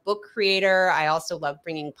love Book Creator. I also love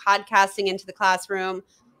bringing podcasting into the classroom.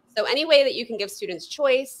 So any way that you can give students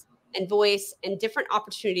choice and voice and different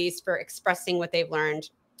opportunities for expressing what they've learned,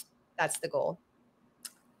 that's the goal.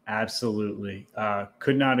 Absolutely.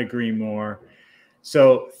 Could not agree more.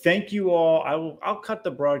 So thank you all. I'll cut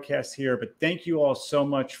the broadcast here, but thank you all so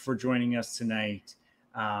much for joining us tonight.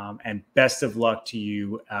 And best of luck to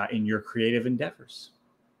you in your creative endeavors.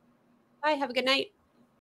 Bye. Have a good night.